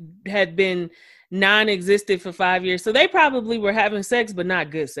had been non-existent for 5 years, so they probably were having sex, but not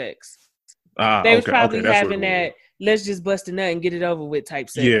good sex. They was probably having that let's just bust a nut and get it over with type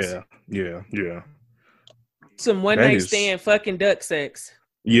sex. Yeah. Some one night stand fucking duck sex.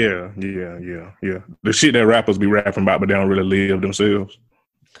 Yeah. The shit that rappers be rapping about, but they don't really live themselves.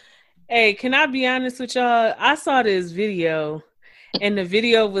 Hey, can I be honest with y'all? I saw this video and the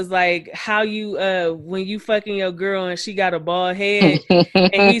video was like how you when you fucking your girl and she got a bald head,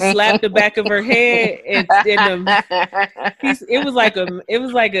 and he slapped the back of her head, and it was like a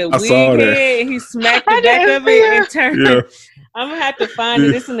wig head, and he smacked the back of it and turned. Yeah. I'm gonna have to find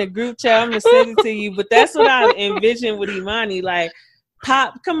it. It's in the group chat. I'm gonna send it to you. But that's what I envisioned with Imani. Like,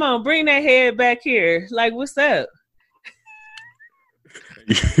 Pop, come on, bring that head back here. Like, what's up?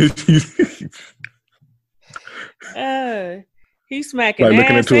 He's smacking like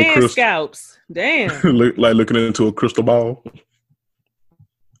ass and scalps. Damn. Like looking into a crystal ball.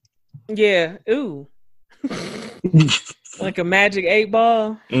 Yeah. Ooh. Like a magic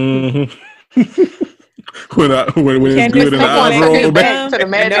 8-ball. Mm-hmm. when it's good and the eyes roll back to the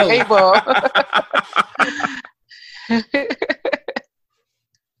magic 8-ball.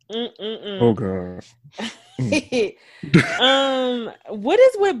 Oh God. What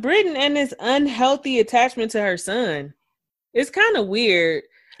is with Britton and this unhealthy attachment to her son? It's kind of weird.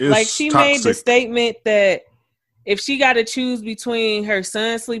 Like, she made the statement that if she got to choose between her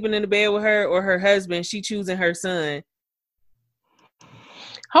son sleeping in the bed with her or her husband, she choosing her son.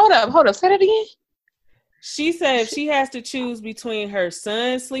 Hold up. Say that again. She said if she has to choose between her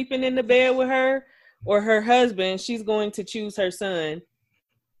son sleeping in the bed with her or her husband, she's going to choose her son.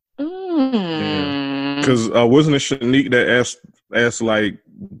 Because wasn't it Shanique that asked like,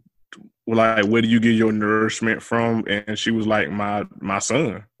 where do you get your nourishment from? And she was like, my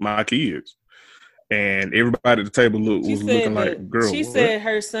son, my kids. And everybody at the table was looking like, girl. She said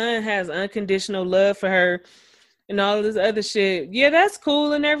her son has unconditional love for her and all this other shit. Yeah, that's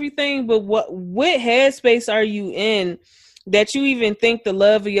cool and everything, but what headspace are you in that you even think the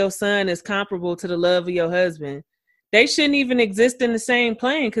love of your son is comparable to the love of your husband? They shouldn't even exist in the same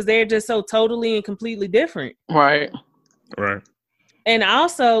plane because they're just so totally and completely different. Right. And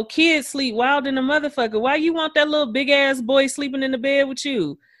also, kids sleep wild in a motherfucker. Why you want that little big ass boy sleeping in the bed with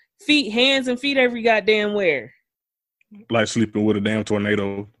you? Hands and feet every goddamn where. Like sleeping with a damn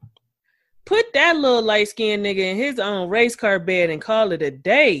tornado. Put that little light skinned nigga in his own race car bed and call it a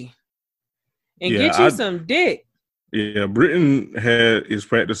day. And get you some dick. Yeah, Britton is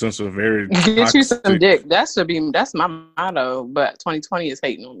practicing some very get you some dick. That's my motto. But 2020 is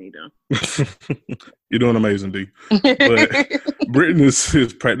hating on me though. You're doing amazing, D. But Britton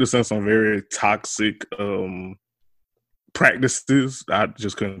is practicing some very toxic practices. I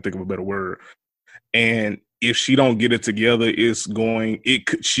just couldn't think of a better word. And if she don't get it together,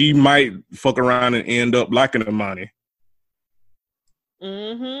 she might fuck around and end up liking Imani.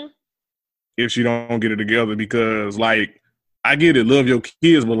 Mm-hmm. If she don't get it together, because like, I get it, love your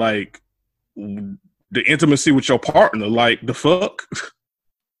kids, but like the intimacy with your partner, like the fuck.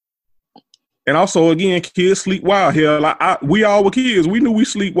 And also, again, kids sleep wild. Hell, like we all were kids. We knew we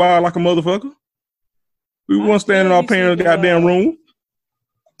sleep wild like a motherfucker. We weren't standing in our parents' goddamn room.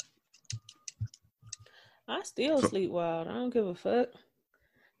 I still sleep wild. I don't give a fuck.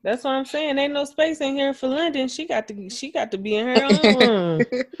 That's what I'm saying. Ain't no space in here for London. She got to be in her own room.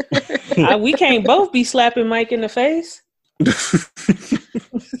 We can't both be slapping Mike in the face.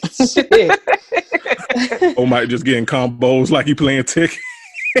 Shit. Or Mike just getting combos like he playing Tekken.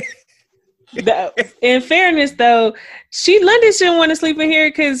 In fairness, though, London shouldn't want to sleep in here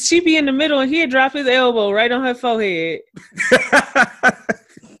because she be in the middle and he'd drop his elbow right on her forehead.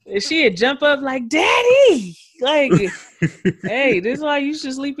 And she'd jump up like, "Daddy!" Like, hey, this is why you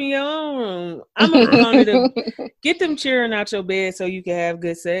should sleep in your own room. I'm a proponent of get them cheering out your bed so you can have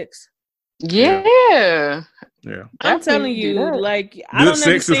good sex. Yeah. I'm telling you, like, I don't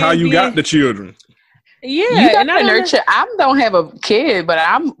sex is how you got the children. Yeah, you got to nurture. I don't have a kid, but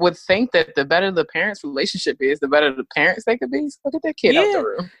I would think that the better the parents' relationship is, the better the parents they could be. So get that kid out the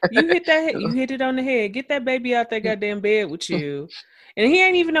room. You hit it on the head. Get that baby out that goddamn bed with you. And he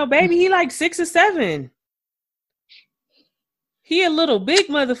ain't even no baby. He like 6 or 7. He a little big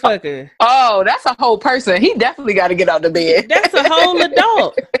motherfucker. Oh, that's a whole person. He definitely got to get out the bed. That's a whole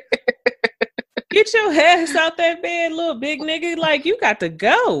adult. Get your ass out that bed, little big nigga. Like, you got to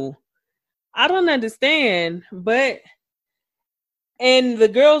go. I don't understand, and the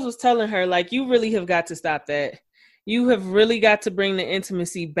girls was telling her, like, you really have got to stop that. You have really got to bring the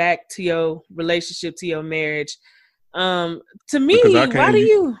intimacy back to your relationship, to your marriage. To me, why do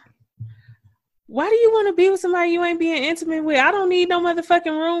you want to be with somebody you ain't being intimate with? I don't need no motherfucking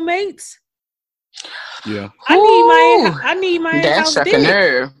roommates. Yeah. I need my that's house dick.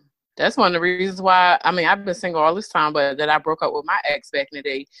 Nerve. That's one of the reasons why, I mean, I've been single all this time, but that I broke up with my ex back in the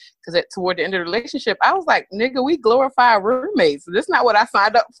day. Because toward the end of the relationship, I was like, nigga, we glorify roommates. This is not what I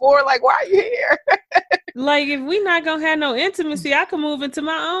signed up for. Like, why are you here? Like, if we not going to have no intimacy, I can move into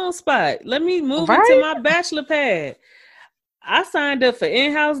my own spot. Let me move into my bachelor pad. I signed up for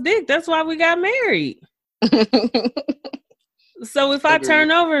in-house dick. That's why we got married. So if I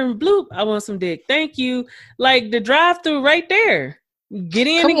turn over and bloop, I want some dick. Thank you. Like the drive-through right there. Get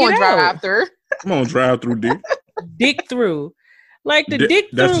in and get out. Drive-through. Come on, drive-through dick. Dick through. Like the dick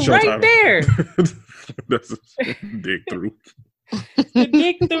through right there. That's a dick through. The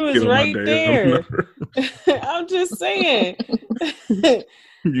dick through is right there. I'm just saying. You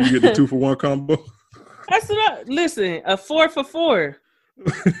get the 2-for-1 combo. That's what listen, a 4 for 4.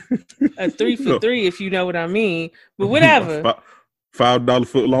 A 3 for 3, if you know what I mean. But whatever. $5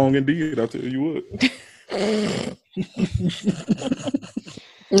 foot long indeed, I'll tell you what.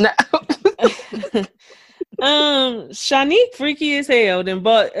 No. Shanique freaky as hell then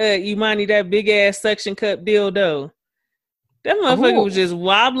bought Imani that big ass suction cup dildo. That motherfucker was just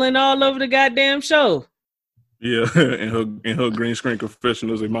wobbling all over the goddamn show. Yeah, in her green screen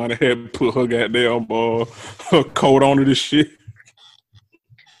confessionals, Imani had put her goddamn her coat on this shit.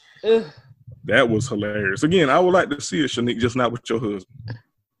 Ugh. That was hilarious. Again, I would like to see it, Shanique, just not with your husband.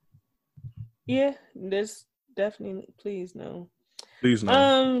 Yeah, that's definitely. Please no. Please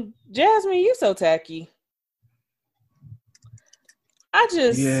no. Jasmine, you so tacky. I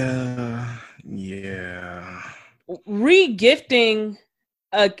just yeah. Re-gifting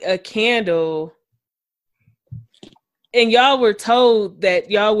a candle, and y'all were told that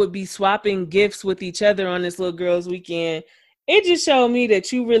y'all would be swapping gifts with each other on this little girl's weekend. It just showed me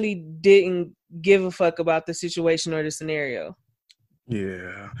that you really didn't give a fuck about the situation or the scenario.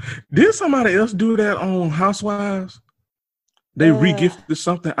 Yeah. Did somebody else do that on Housewives? They re-gifted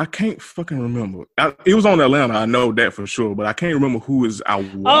something. I can't fucking remember. It was on Atlanta. I know that for sure, but I can't remember who is.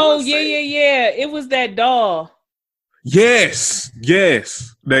 Oh, yeah. It was that doll. Yes.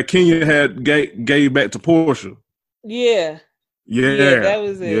 That Kenya had gave back to Portia. Yeah, that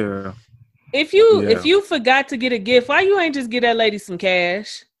was it. Yeah. If you forgot to get a gift, why you ain't just get that lady some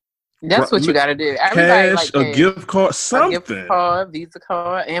cash? That's what you got to do. Everybody cash, a gift card, something. A gift card, Visa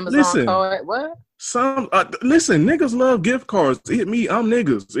card, Amazon card. What? Listen, niggas love gift cards. Hit me, I'm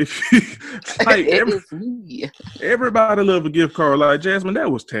niggas. If like it's me. Everybody love a gift card. Like Jasmine,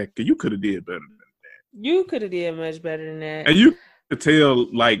 that was tacky. You could have did better than that. You could have did much better than that. And you could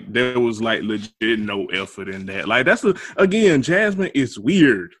tell like there was like legit no effort in that. Like that's again, Jasmine is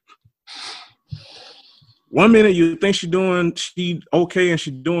weird. One minute you think she okay and she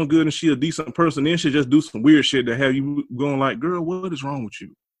doing good and she a decent person, then she just do some weird shit that have you going like, girl, what is wrong with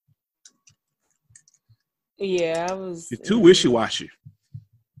you? Yeah, I was. You're too wishy-washy.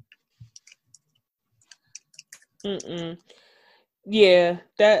 Yeah,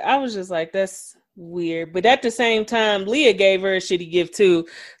 that I was just like, that's weird. But at the same time, Leah gave her a shitty gift too.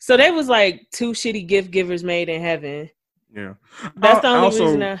 So they was like two shitty gift givers made in heaven. Yeah, that's the only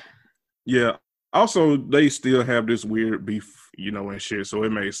reason. Yeah. Also, they still have this weird beef, and shit. So it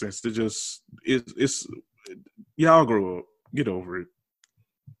makes sense to just it's y'all grow up, get over it,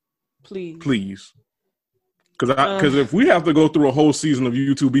 please. Because if we have to go through a whole season of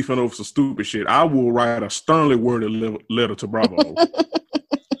you two beefing over some stupid shit, I will write a sternly worded letter to Bravo.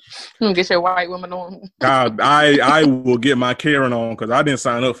 Get your white woman on. God, I will get my Karen on because I didn't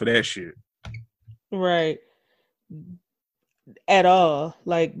sign up for that shit. Right. At all.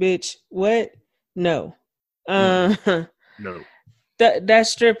 Like, bitch, what? No. No. That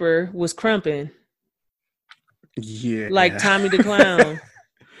stripper was crumping. Yeah. Like Tommy the Clown.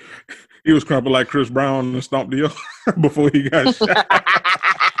 He was crumping like Chris Brown and Stomp the before he got shot.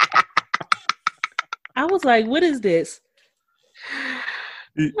 I was like, what is this?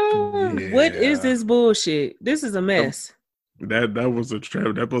 What is this bullshit? This is a mess. That was a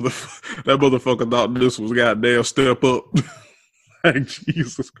trap. That motherfucker thought this was goddamn Step Up. Like,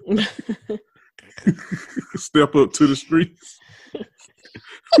 Jesus Christ. Step up to the streets.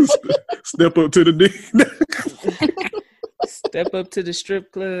 Step up to the dick. Step up to the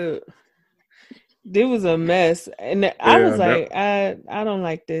strip club. It was a mess. And I was like, I don't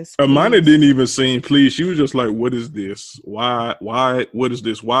like this. Amani didn't even seem pleased. She was just like, what is this? Why? What is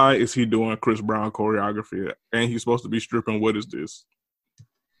this? Why is he doing Chris Brown choreography? And he's supposed to be stripping. What is this?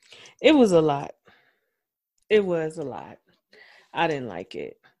 It was a lot. I didn't like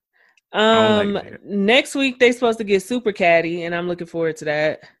it. Next week they supposed to get Super Caddy, and I'm looking forward to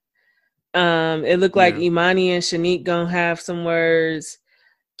that. It looked like Imani and Shanique gonna have some words.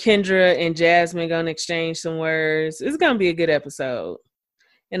 Kendra and Jasmine gonna exchange some words. It's gonna be a good episode,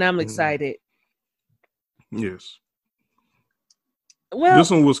 and I'm excited. Yes. Well, this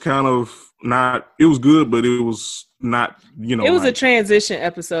one was kind of not. It was good, but it was not. It was a transition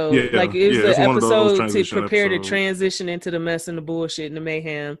episode. Yeah, like it was an episode to prepare episodes. to transition into the mess and the bullshit and the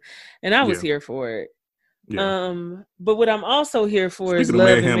mayhem, and I was here for it. Yeah. But what I'm also here for is Speaking of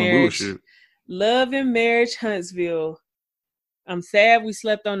love and mayhem and marriage. bullshit. Love and Marriage Huntsville. I'm sad we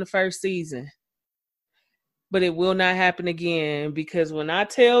slept on the first season, but it will not happen again, because when I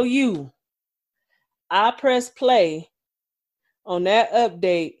tell you, I press play on that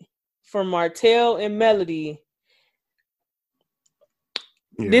update for Martell and Melody.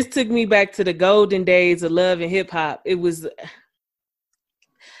 Yeah. This took me back to the golden days of love and hip hop. It was,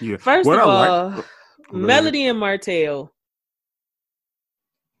 Yeah. first What of I all, like, Melody and Martell.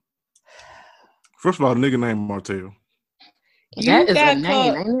 first of all, the nigga named Martell. That is a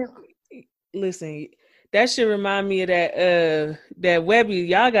name, ain't it? Listen, that should remind me of that Webby.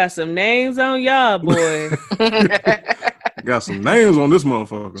 Y'all got some names on y'all, boy. Got some names on this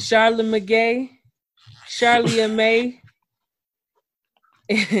motherfucker. Charlotte McGay, Charlie May,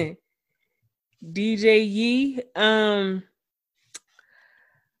 DJ Yee.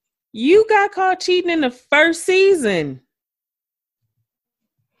 You got caught cheating in the first season.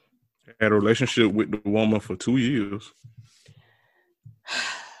 Had a relationship with the woman for 2 years.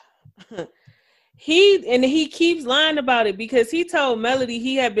 He keeps lying about it, because he told Melody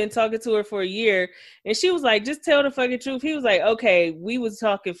he had been talking to her for a year, and she was like, just tell the fucking truth. He was like, okay, we was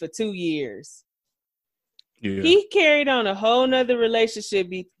talking for 2 years. Yeah. He carried on a whole nother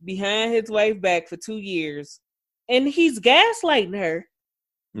relationship behind his wife back for 2 years, and he's gaslighting her.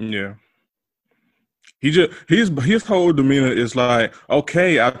 Yeah. His whole demeanor is like,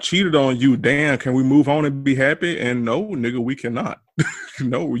 okay, I cheated on you. Damn, can we move on and be happy? And no, nigga, we cannot.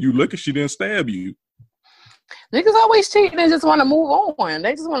 No, you look, she didn't stab you. Niggas always cheat and just want to move on.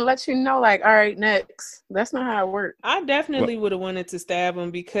 They just want to let you know, like, all right, next. That's not how it works. I definitely would have wanted to stab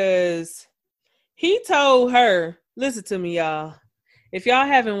him, because he told her, listen to me, y'all. If y'all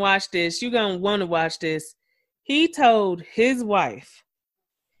haven't watched this, you're going to want to watch this. He told his wife,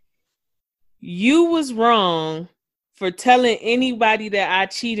 you was wrong for telling anybody that I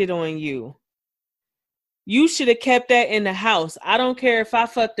cheated on you. You should have kept that in the house. I don't care if I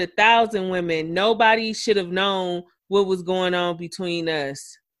fucked 1,000 women. Nobody should have known what was going on between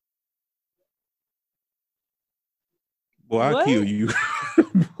us. Boy, I'll kill you.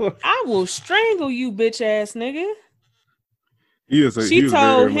 I will strangle you, bitch ass nigga. She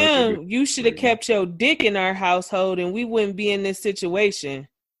told him, you should have kept your dick in our household and we wouldn't be in this situation.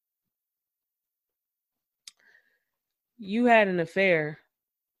 You had an affair.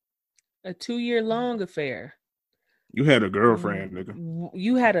 A 2-year-long affair. You had a girlfriend, nigga.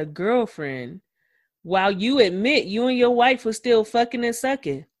 You had a girlfriend. While you admit you and your wife was still fucking and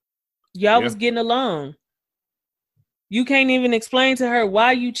sucking. Y'all was getting along. You can't even explain to her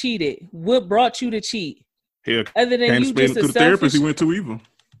why you cheated. What brought you to cheat? Hell, other than you just a selfish therapist he went to either.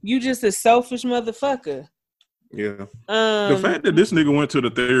 You just a selfish motherfucker. Yeah. The fact that this nigga went to the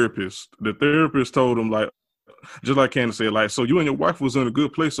therapist told him, like, just like Candace said, like, so you and your wife was in a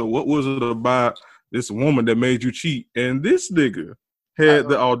good place. So what was it about this woman that made you cheat? And this nigga had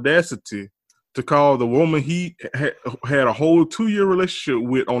the audacity to call the woman he had a whole 2-year relationship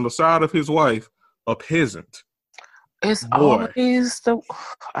with on the side of his wife a peasant. It's always the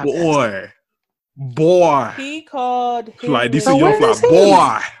boy. He called him like DC Young Fly,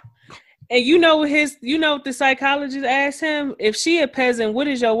 boy. And you know what the psychologist asked him? If she a peasant, what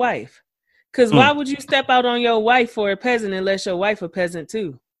is your wife? Because why would you step out on your wife for a peasant unless your wife a peasant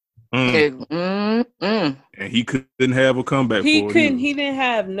too? And he couldn't have a comeback. He didn't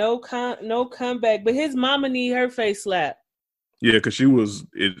have no comeback. But his mama need her face slapped. Yeah, because she was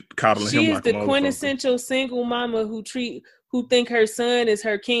coddling him. She is the quintessential single mama who think her son is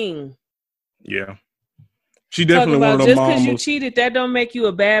her king. Yeah, she definitely one of them just mamas. Because you cheated, that don't make you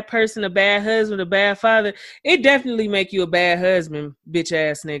a bad person, a bad husband, a bad father. It definitely make you a bad husband, bitch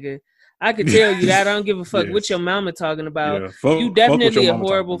ass nigga. I could tell you that. I don't give a fuck what your mama talking about. Yeah, you definitely a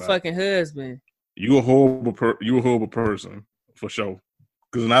horrible fucking husband. You a horrible person for sure.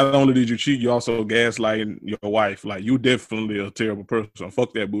 Because not only did you cheat, you also gaslighting your wife. Like, you definitely a terrible person.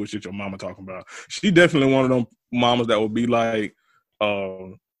 Fuck that bullshit your mama talking about. She definitely one of them mamas that would be like,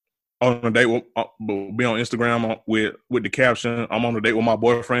 on a date with, be on Instagram with the caption, "I'm on a date with my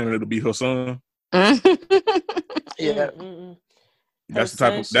boyfriend," and it'll be her son. Yeah. Mm-mm. That's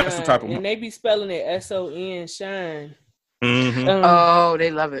the type of. And they be spelling it SON shine. Mm-hmm.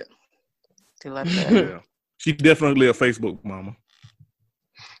 They love it. They love that. Yeah. She definitely a Facebook mama.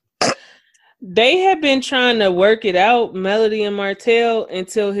 They have been trying to work it out, Melody and Martell,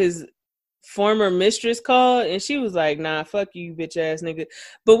 until his former mistress called, and she was like, "Nah, fuck you, bitch ass nigga."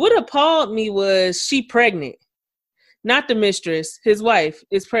 But what appalled me was she pregnant. Not the mistress, his wife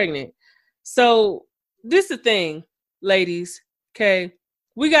is pregnant. So this is the thing, ladies. Okay,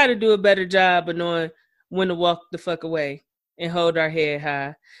 we got to do a better job of knowing when to walk the fuck away and hold our head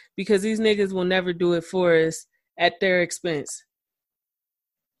high, because these niggas will never do it for us at their expense.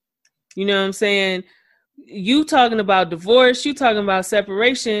 You know what I'm saying? You talking about divorce, you talking about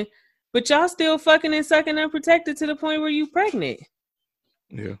separation, but y'all still fucking and sucking unprotected to the point where you pregnant.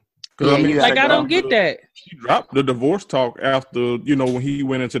 Yeah. Yeah, I mean, Like, I don't get that. She dropped the divorce talk after, when he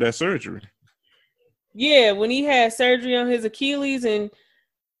went into that surgery. Yeah, when he had surgery on his Achilles, and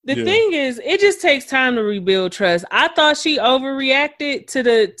the thing is, it just takes time to rebuild trust. I thought she overreacted to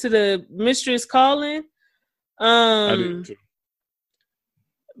the mistress calling. I did too.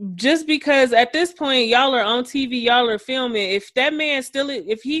 Just because at this point y'all are on TV, y'all are filming. If that man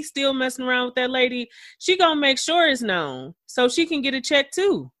if he's still messing around with that lady, she gonna make sure it's known so she can get a check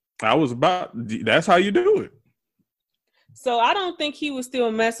too. That's how you do it. So I don't think he was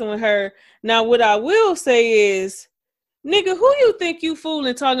still messing with her. Now, what I will say is, nigga, who you think you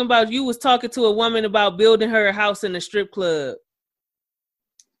fooling talking about you was talking to a woman about building her a house in a strip club?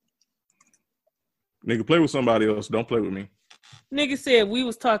 Nigga, play with somebody else. Don't play with me. Nigga said we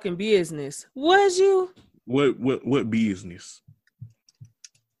was talking business. Was you? What business?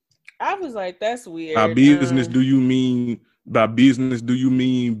 I was like, that's weird. By business, do you mean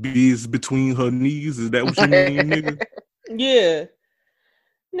biz between her knees? Is that what you mean, nigga? Yeah.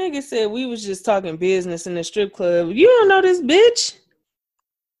 Nigga said we was just talking business in the strip club. You don't know this bitch.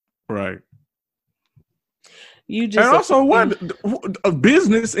 Right. You just and also, what a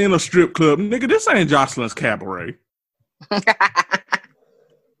business in a strip club, nigga? This ain't Jocelyn's Cabaret.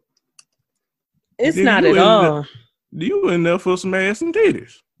 It's not at all. You in there for some ass and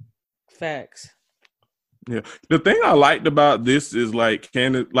titties. Facts. Yeah. The thing I liked about this is like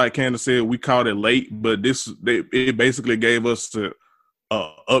Candace said, we caught it late, but it basically gave us the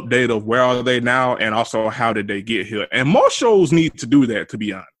update of where are they now and also how did they get here. And more shows need to do that, to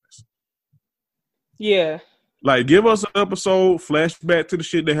be honest. Yeah. Like, give us an episode, flashback to the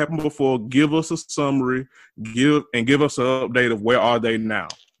shit that happened before, give us a summary, give us an update of where are they now.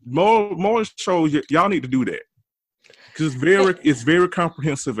 More shows, y'all need to do that. Because it's very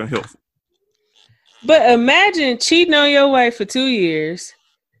comprehensive and helpful. But imagine cheating on your wife for 2 years,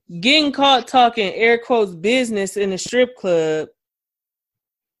 getting caught talking air quotes business in a strip club,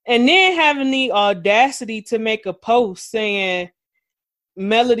 and then having the audacity to make a post saying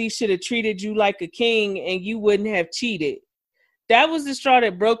Melody should have treated you like a king and you wouldn't have cheated. That was the straw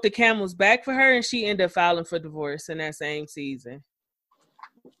that broke the camel's back for her, and she ended up filing for divorce in that same season.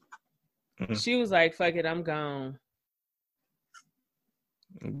 Mm-hmm. She was like, fuck it, I'm gone.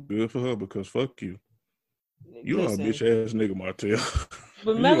 Good for her, because fuck you. You are a bitch ass nigga, Martell.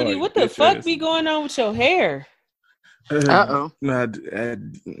 But Melody, what the fuck be going on with your hair? Nah,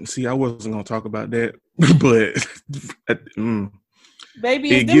 see, I wasn't gonna talk about that, but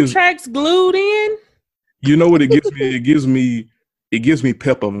baby, is them tracks glued in? You know what it gives me? It gives me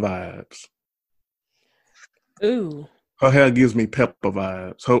Pepper vibes. Ooh. Her hair gives me Pepper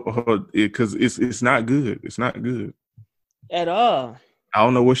vibes. Because it's not good. It's not good at all. I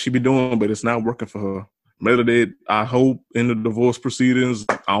don't know what she be doing, but it's not working for her. Melody, I hope in the divorce proceedings,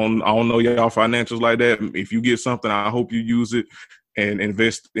 I don't know y'all financials like that. If you get something, I hope you use it and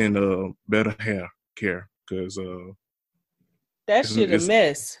invest in better hair care, because that shit a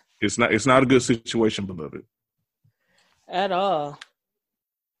mess. It's not a good situation, beloved. At all.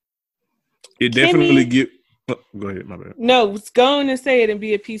 It definitely go ahead, my bad. No, go on and say it and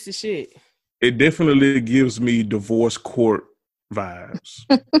be a piece of shit. It definitely gives me divorce court vibes.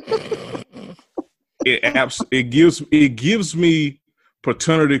 It gives me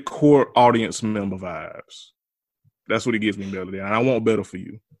paternity court audience member vibes. That's what it gives me, Melody, and I want better for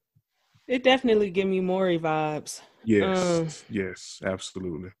you. It definitely give me Maury vibes. Yes, yes,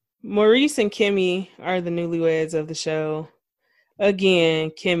 absolutely. Maurice and Kimmy are the newlyweds of the show. Again,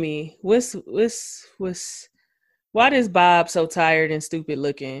 Kimmy, why is Bob so tired and stupid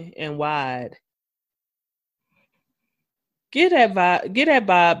looking and wide? Get that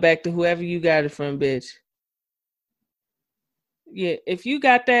Bob back to whoever you got it from, bitch. Yeah, if you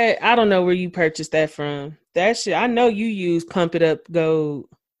got that, I don't know where you purchased that from. That shit, I know you use Pump It Up Gold.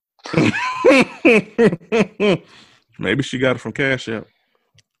 Maybe she got it from Cash App.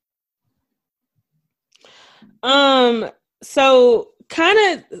 So kind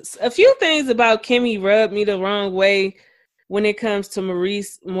of a few things about Kimmy rubbed me the wrong way when it comes to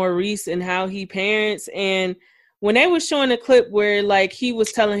Maurice and how he parents. And when they were showing a clip where like he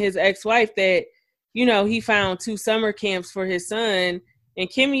was telling his ex-wife that, you know, he found 2 summer camps for his son, and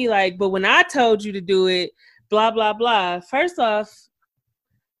Kimmy like, but when I told you to do it, blah, blah, blah. First off,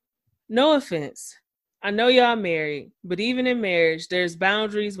 no offense, I know y'all married, but even in marriage, there's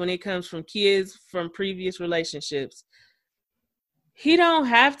boundaries when it comes from kids from previous relationships. He don't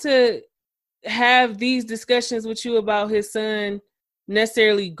have to have these discussions with you about his son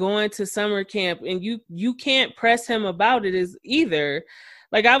necessarily going to summer camp, and you can't press him about it as either.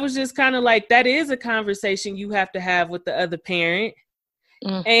 Like, I was just kind of like, that is a conversation you have to have with the other parent,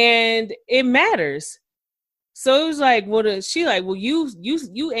 and it matters. So it was like, she like, well,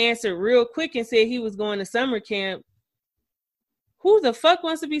 you answered real quick and said he was going to summer camp. Who the fuck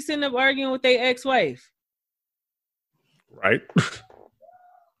wants to be sitting up arguing with their ex-wife? Right.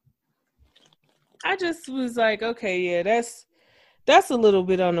 I just was like, okay, yeah, that's a little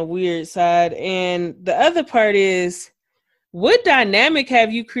bit on the weird side. And the other part is, what dynamic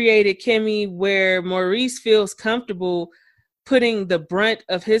have you created, Kimmy, where Maurice feels comfortable putting the brunt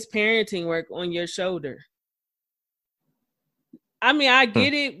of his parenting work on your shoulder? I mean, I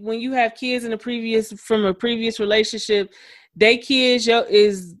get it when you have kids from a previous relationship, they kids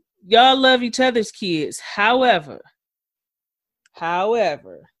y'all love each other's kids. However,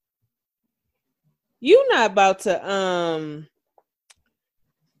 you're not about to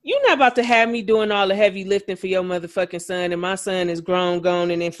have me doing all the heavy lifting for your motherfucking son, and my son is grown,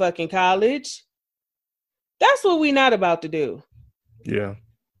 gone, and in fucking college. That's what we not about to do. Yeah.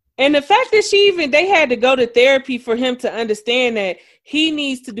 And the fact that they had to go to therapy for him to understand that he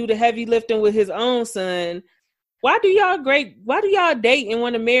needs to do the heavy lifting with his own son. Why do y'all date and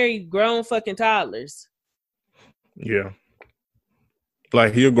want to marry grown fucking toddlers? Yeah.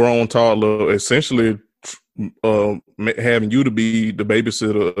 Like, he a grown toddler, essentially having you to be the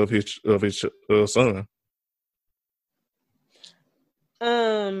babysitter of his son.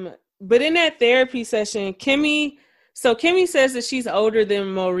 But in that therapy session, Kimmy says that she's older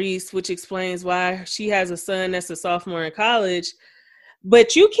than Maurice, which explains why she has a son that's a sophomore in college.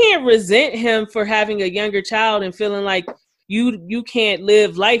 But you can't resent him for having a younger child and feeling like you can't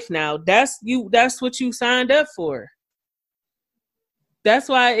live life now. That's what you signed up for. That's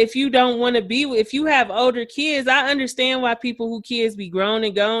why if you have older kids, I understand why people who kids be grown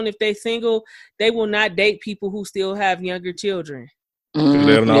and gone, if they single, they will not date people who still have younger children.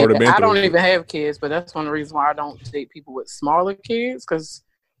 I don't even have kids, but that's one of the reasons why I don't date people with smaller kids, because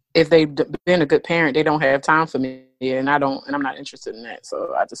if they've been a good parent, they don't have time for me, and I'm not interested in that.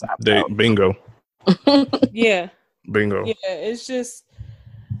 So I just opt out. Bingo. Yeah. Bingo. Yeah, it's just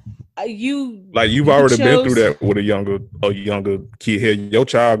you've already been through that with a younger kid here. Your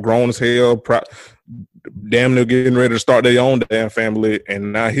child grown as hell, damn near getting ready to start their own damn family,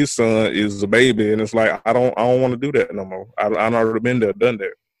 and now his son is a baby, and it's like, I don't want to do that no more. I've already been there, done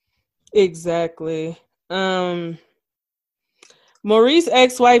that. Exactly. Maurice's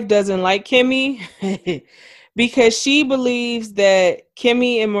ex-wife doesn't like Kimmy because she believes that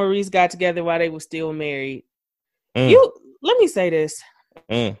Kimmy and Maurice got together while they were still married. Let me say this.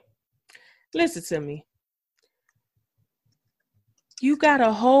 Listen to me. You got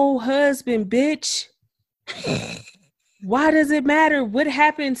a whole husband, bitch. Why does it matter what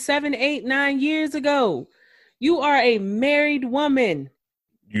happened 7, 8, 9 years ago? You are a married woman.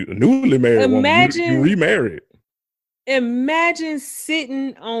 You a newly married woman. You remarried. Imagine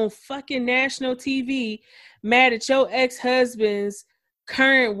sitting on fucking national TV mad at your ex-husband's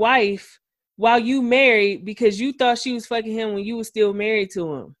current wife while you married because you thought she was fucking him when you were still married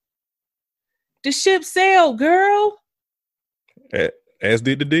to him. The ship sailed, girl. As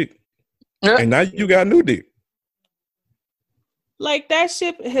did the dick. And now you got a new dick. Like, that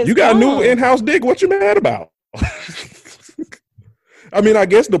ship has You got a new in-house dick. What you mad about? I mean, I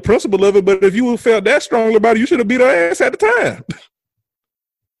guess the principle of it, but if you felt that strongly about it, you should have beat her ass at the time.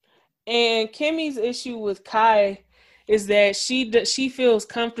 And Kimmy's issue with Kai is that she feels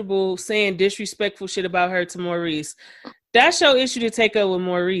comfortable saying disrespectful shit about her to Maurice. That's your issue to take up with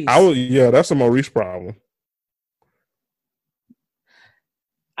Maurice. That's a Maurice problem.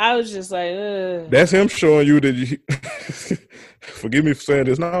 I was just like, ugh. That's him showing you that forgive me for saying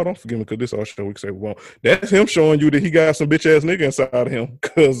this. No, don't forgive me, because this our show. We can say we won't. That's him showing you that he got some bitch ass nigga inside of him.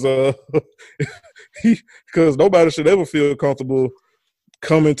 Because nobody should ever feel comfortable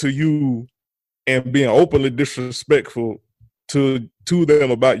coming to you and being openly disrespectful to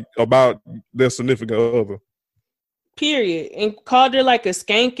them about their significant other. Period. And called her like a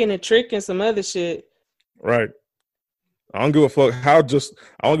skank and a trick and some other shit. Right. I don't give a fuck how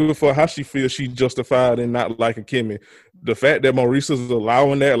she feels she justified in not liking Kimmy. The fact that Maurice is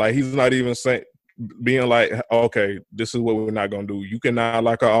allowing that, like, he's not even being like, okay, this is what we're not gonna do. You can not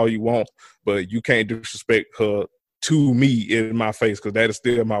like her all you want, but you can't disrespect her to me in my face, because that is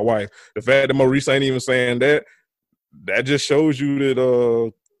still my wife. The fact that Maurice ain't even saying that just shows you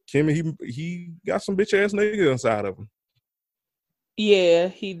that Kimmy, he got some bitch ass nigga inside of him. Yeah,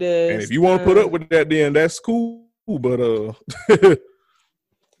 he does. And if you want to put up with that, then that's cool. But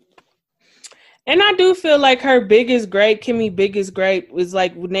and I do feel like her biggest gripe, Kimmy biggest gripe, was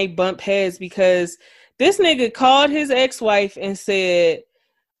like when they bump heads, because this nigga called his ex-wife and said,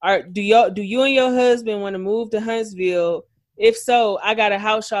 do you and your husband want to move to Huntsville? If so, I got a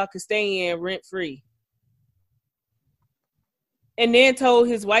house y'all can stay in rent free. And then told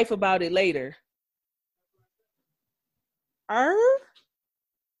his wife about it later.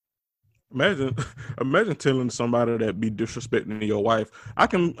 Imagine telling somebody that be disrespecting your wife, I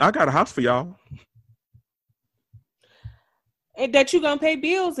got a house for y'all. And that you gonna pay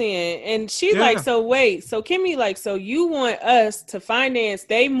bills in. And she's like, so wait. So Kimmy like, so you want us to finance,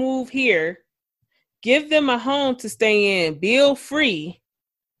 they move here, give them a home to stay in, bill free,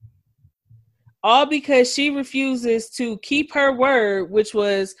 all because she refuses to keep her word, which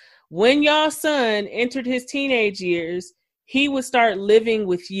was when y'all son entered his teenage years, he would start living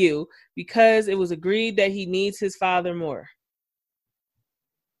with you because it was agreed that he needs his father more.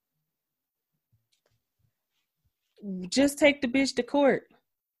 Just take the bitch to court.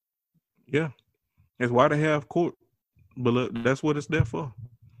 Yeah. That's why they have court. But look, that's what it's there for.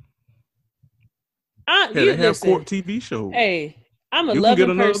 They have court TV shows. Hey, I'm a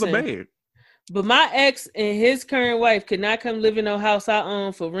loving person. Bag. But my ex and his current wife could not come live in no house I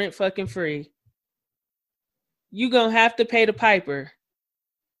own for rent fucking free. You gonna have to pay the piper.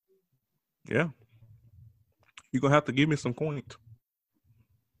 Yeah. You gonna have to give me some coin.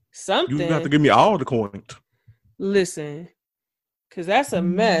 Something. You have to give me all the coin. Listen, because that's a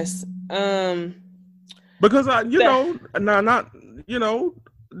mess. Because I'm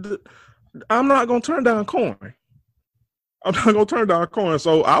not gonna turn down coin. I'm not gonna turn down coin,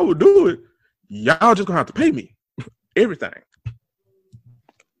 so I would do it. Y'all just gonna have to pay me everything.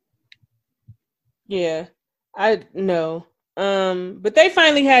 Yeah, I know. But they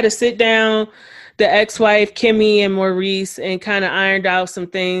finally had to sit down, the ex-wife Kimmy and Maurice, and kind of ironed out some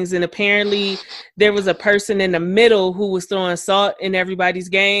things. And apparently there was a person in the middle who was throwing salt in everybody's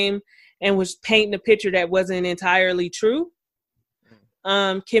game and was painting a picture that wasn't entirely true.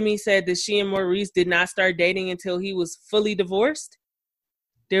 Kimmy said that she and Maurice did not start dating until he was fully divorced.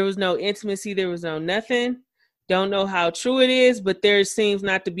 There was no intimacy. There was no nothing. Don't know how true it is, but there seems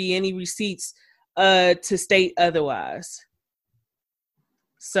not to be any receipts to state otherwise.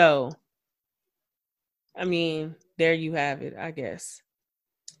 So, I mean, there you have it, I guess.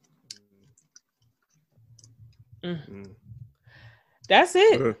 That's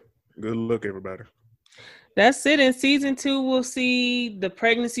it. Good luck, everybody. That's it. In season 2, we'll see the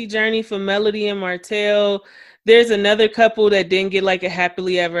pregnancy journey for Melody and Martell. There's another couple that didn't get like a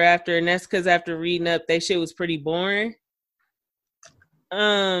happily ever after, and that's because after reading up, that shit was pretty boring.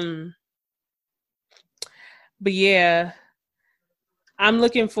 But yeah, I'm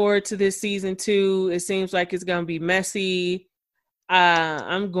looking forward to this season 2. It seems like it's gonna be messy.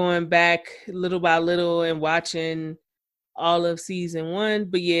 I'm going back little by little and watching all of season 1.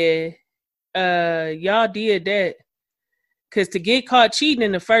 But yeah, y'all did that. Because to get caught cheating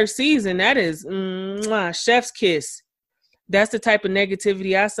in the first season, that is chef's kiss. That's the type of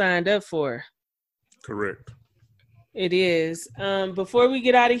negativity I signed up for. Correct. It is. Before we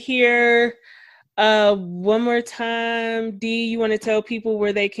get out of here, one more time, D, you want to tell people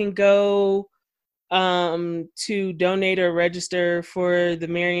where they can go to donate or register for the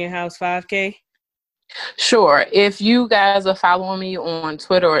Marion House 5K? Sure. If you guys are following me on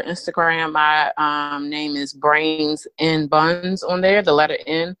Twitter or Instagram, my name is Brains and Buns on there, the letter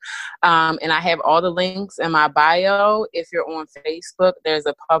N. And I have all the links in my bio. If you're on Facebook, I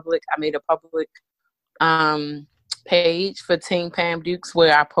made a public page for Team Pam Dukes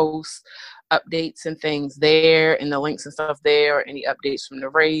where I post updates and things there and the links and stuff there, or any updates from the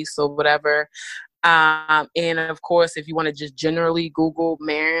race or whatever. And of course, if you want to just generally Google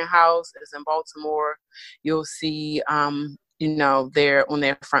Marion House, it's in Baltimore, you'll see, they're on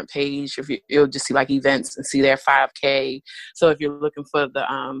their front page. You'll just see like events and see their 5K. So if you're looking for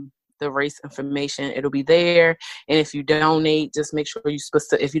the race information, it'll be there. And if you donate, just make sure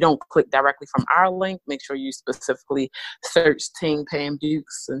if you don't click directly from our link, make sure you specifically search Team Pam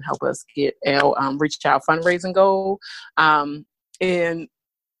Dukes and help us get our Reach Out fundraising goal.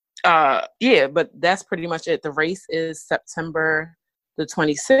 But that's pretty much it. The race is September the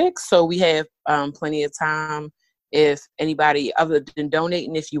 26th, so we have plenty of time. If anybody other than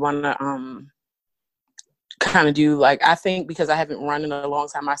donating, if you want to kind of do like, I think because I haven't run in a long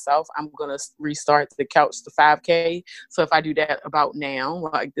time myself, I'm gonna restart the Couch to 5K. So if I do that about now,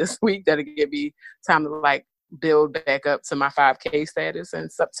 like this week, that'll give me time to like build back up to my 5K status in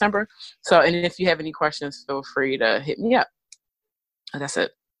September. So, and if you have any questions, feel free to hit me up. That's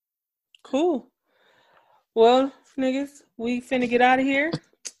it. Cool. Well, niggas, we finna get out of here.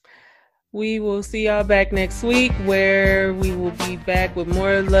 We will see y'all back next week, where we will be back with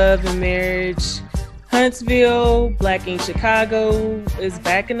more Love and Marriage Huntsville. Black Ink Chicago is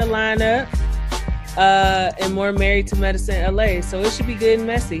back in the lineup. And more Married to Medicine LA. So it should be good and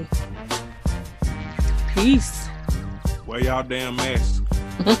messy. Peace. Wear y'all damn masks.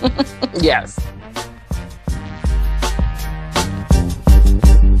 Yes.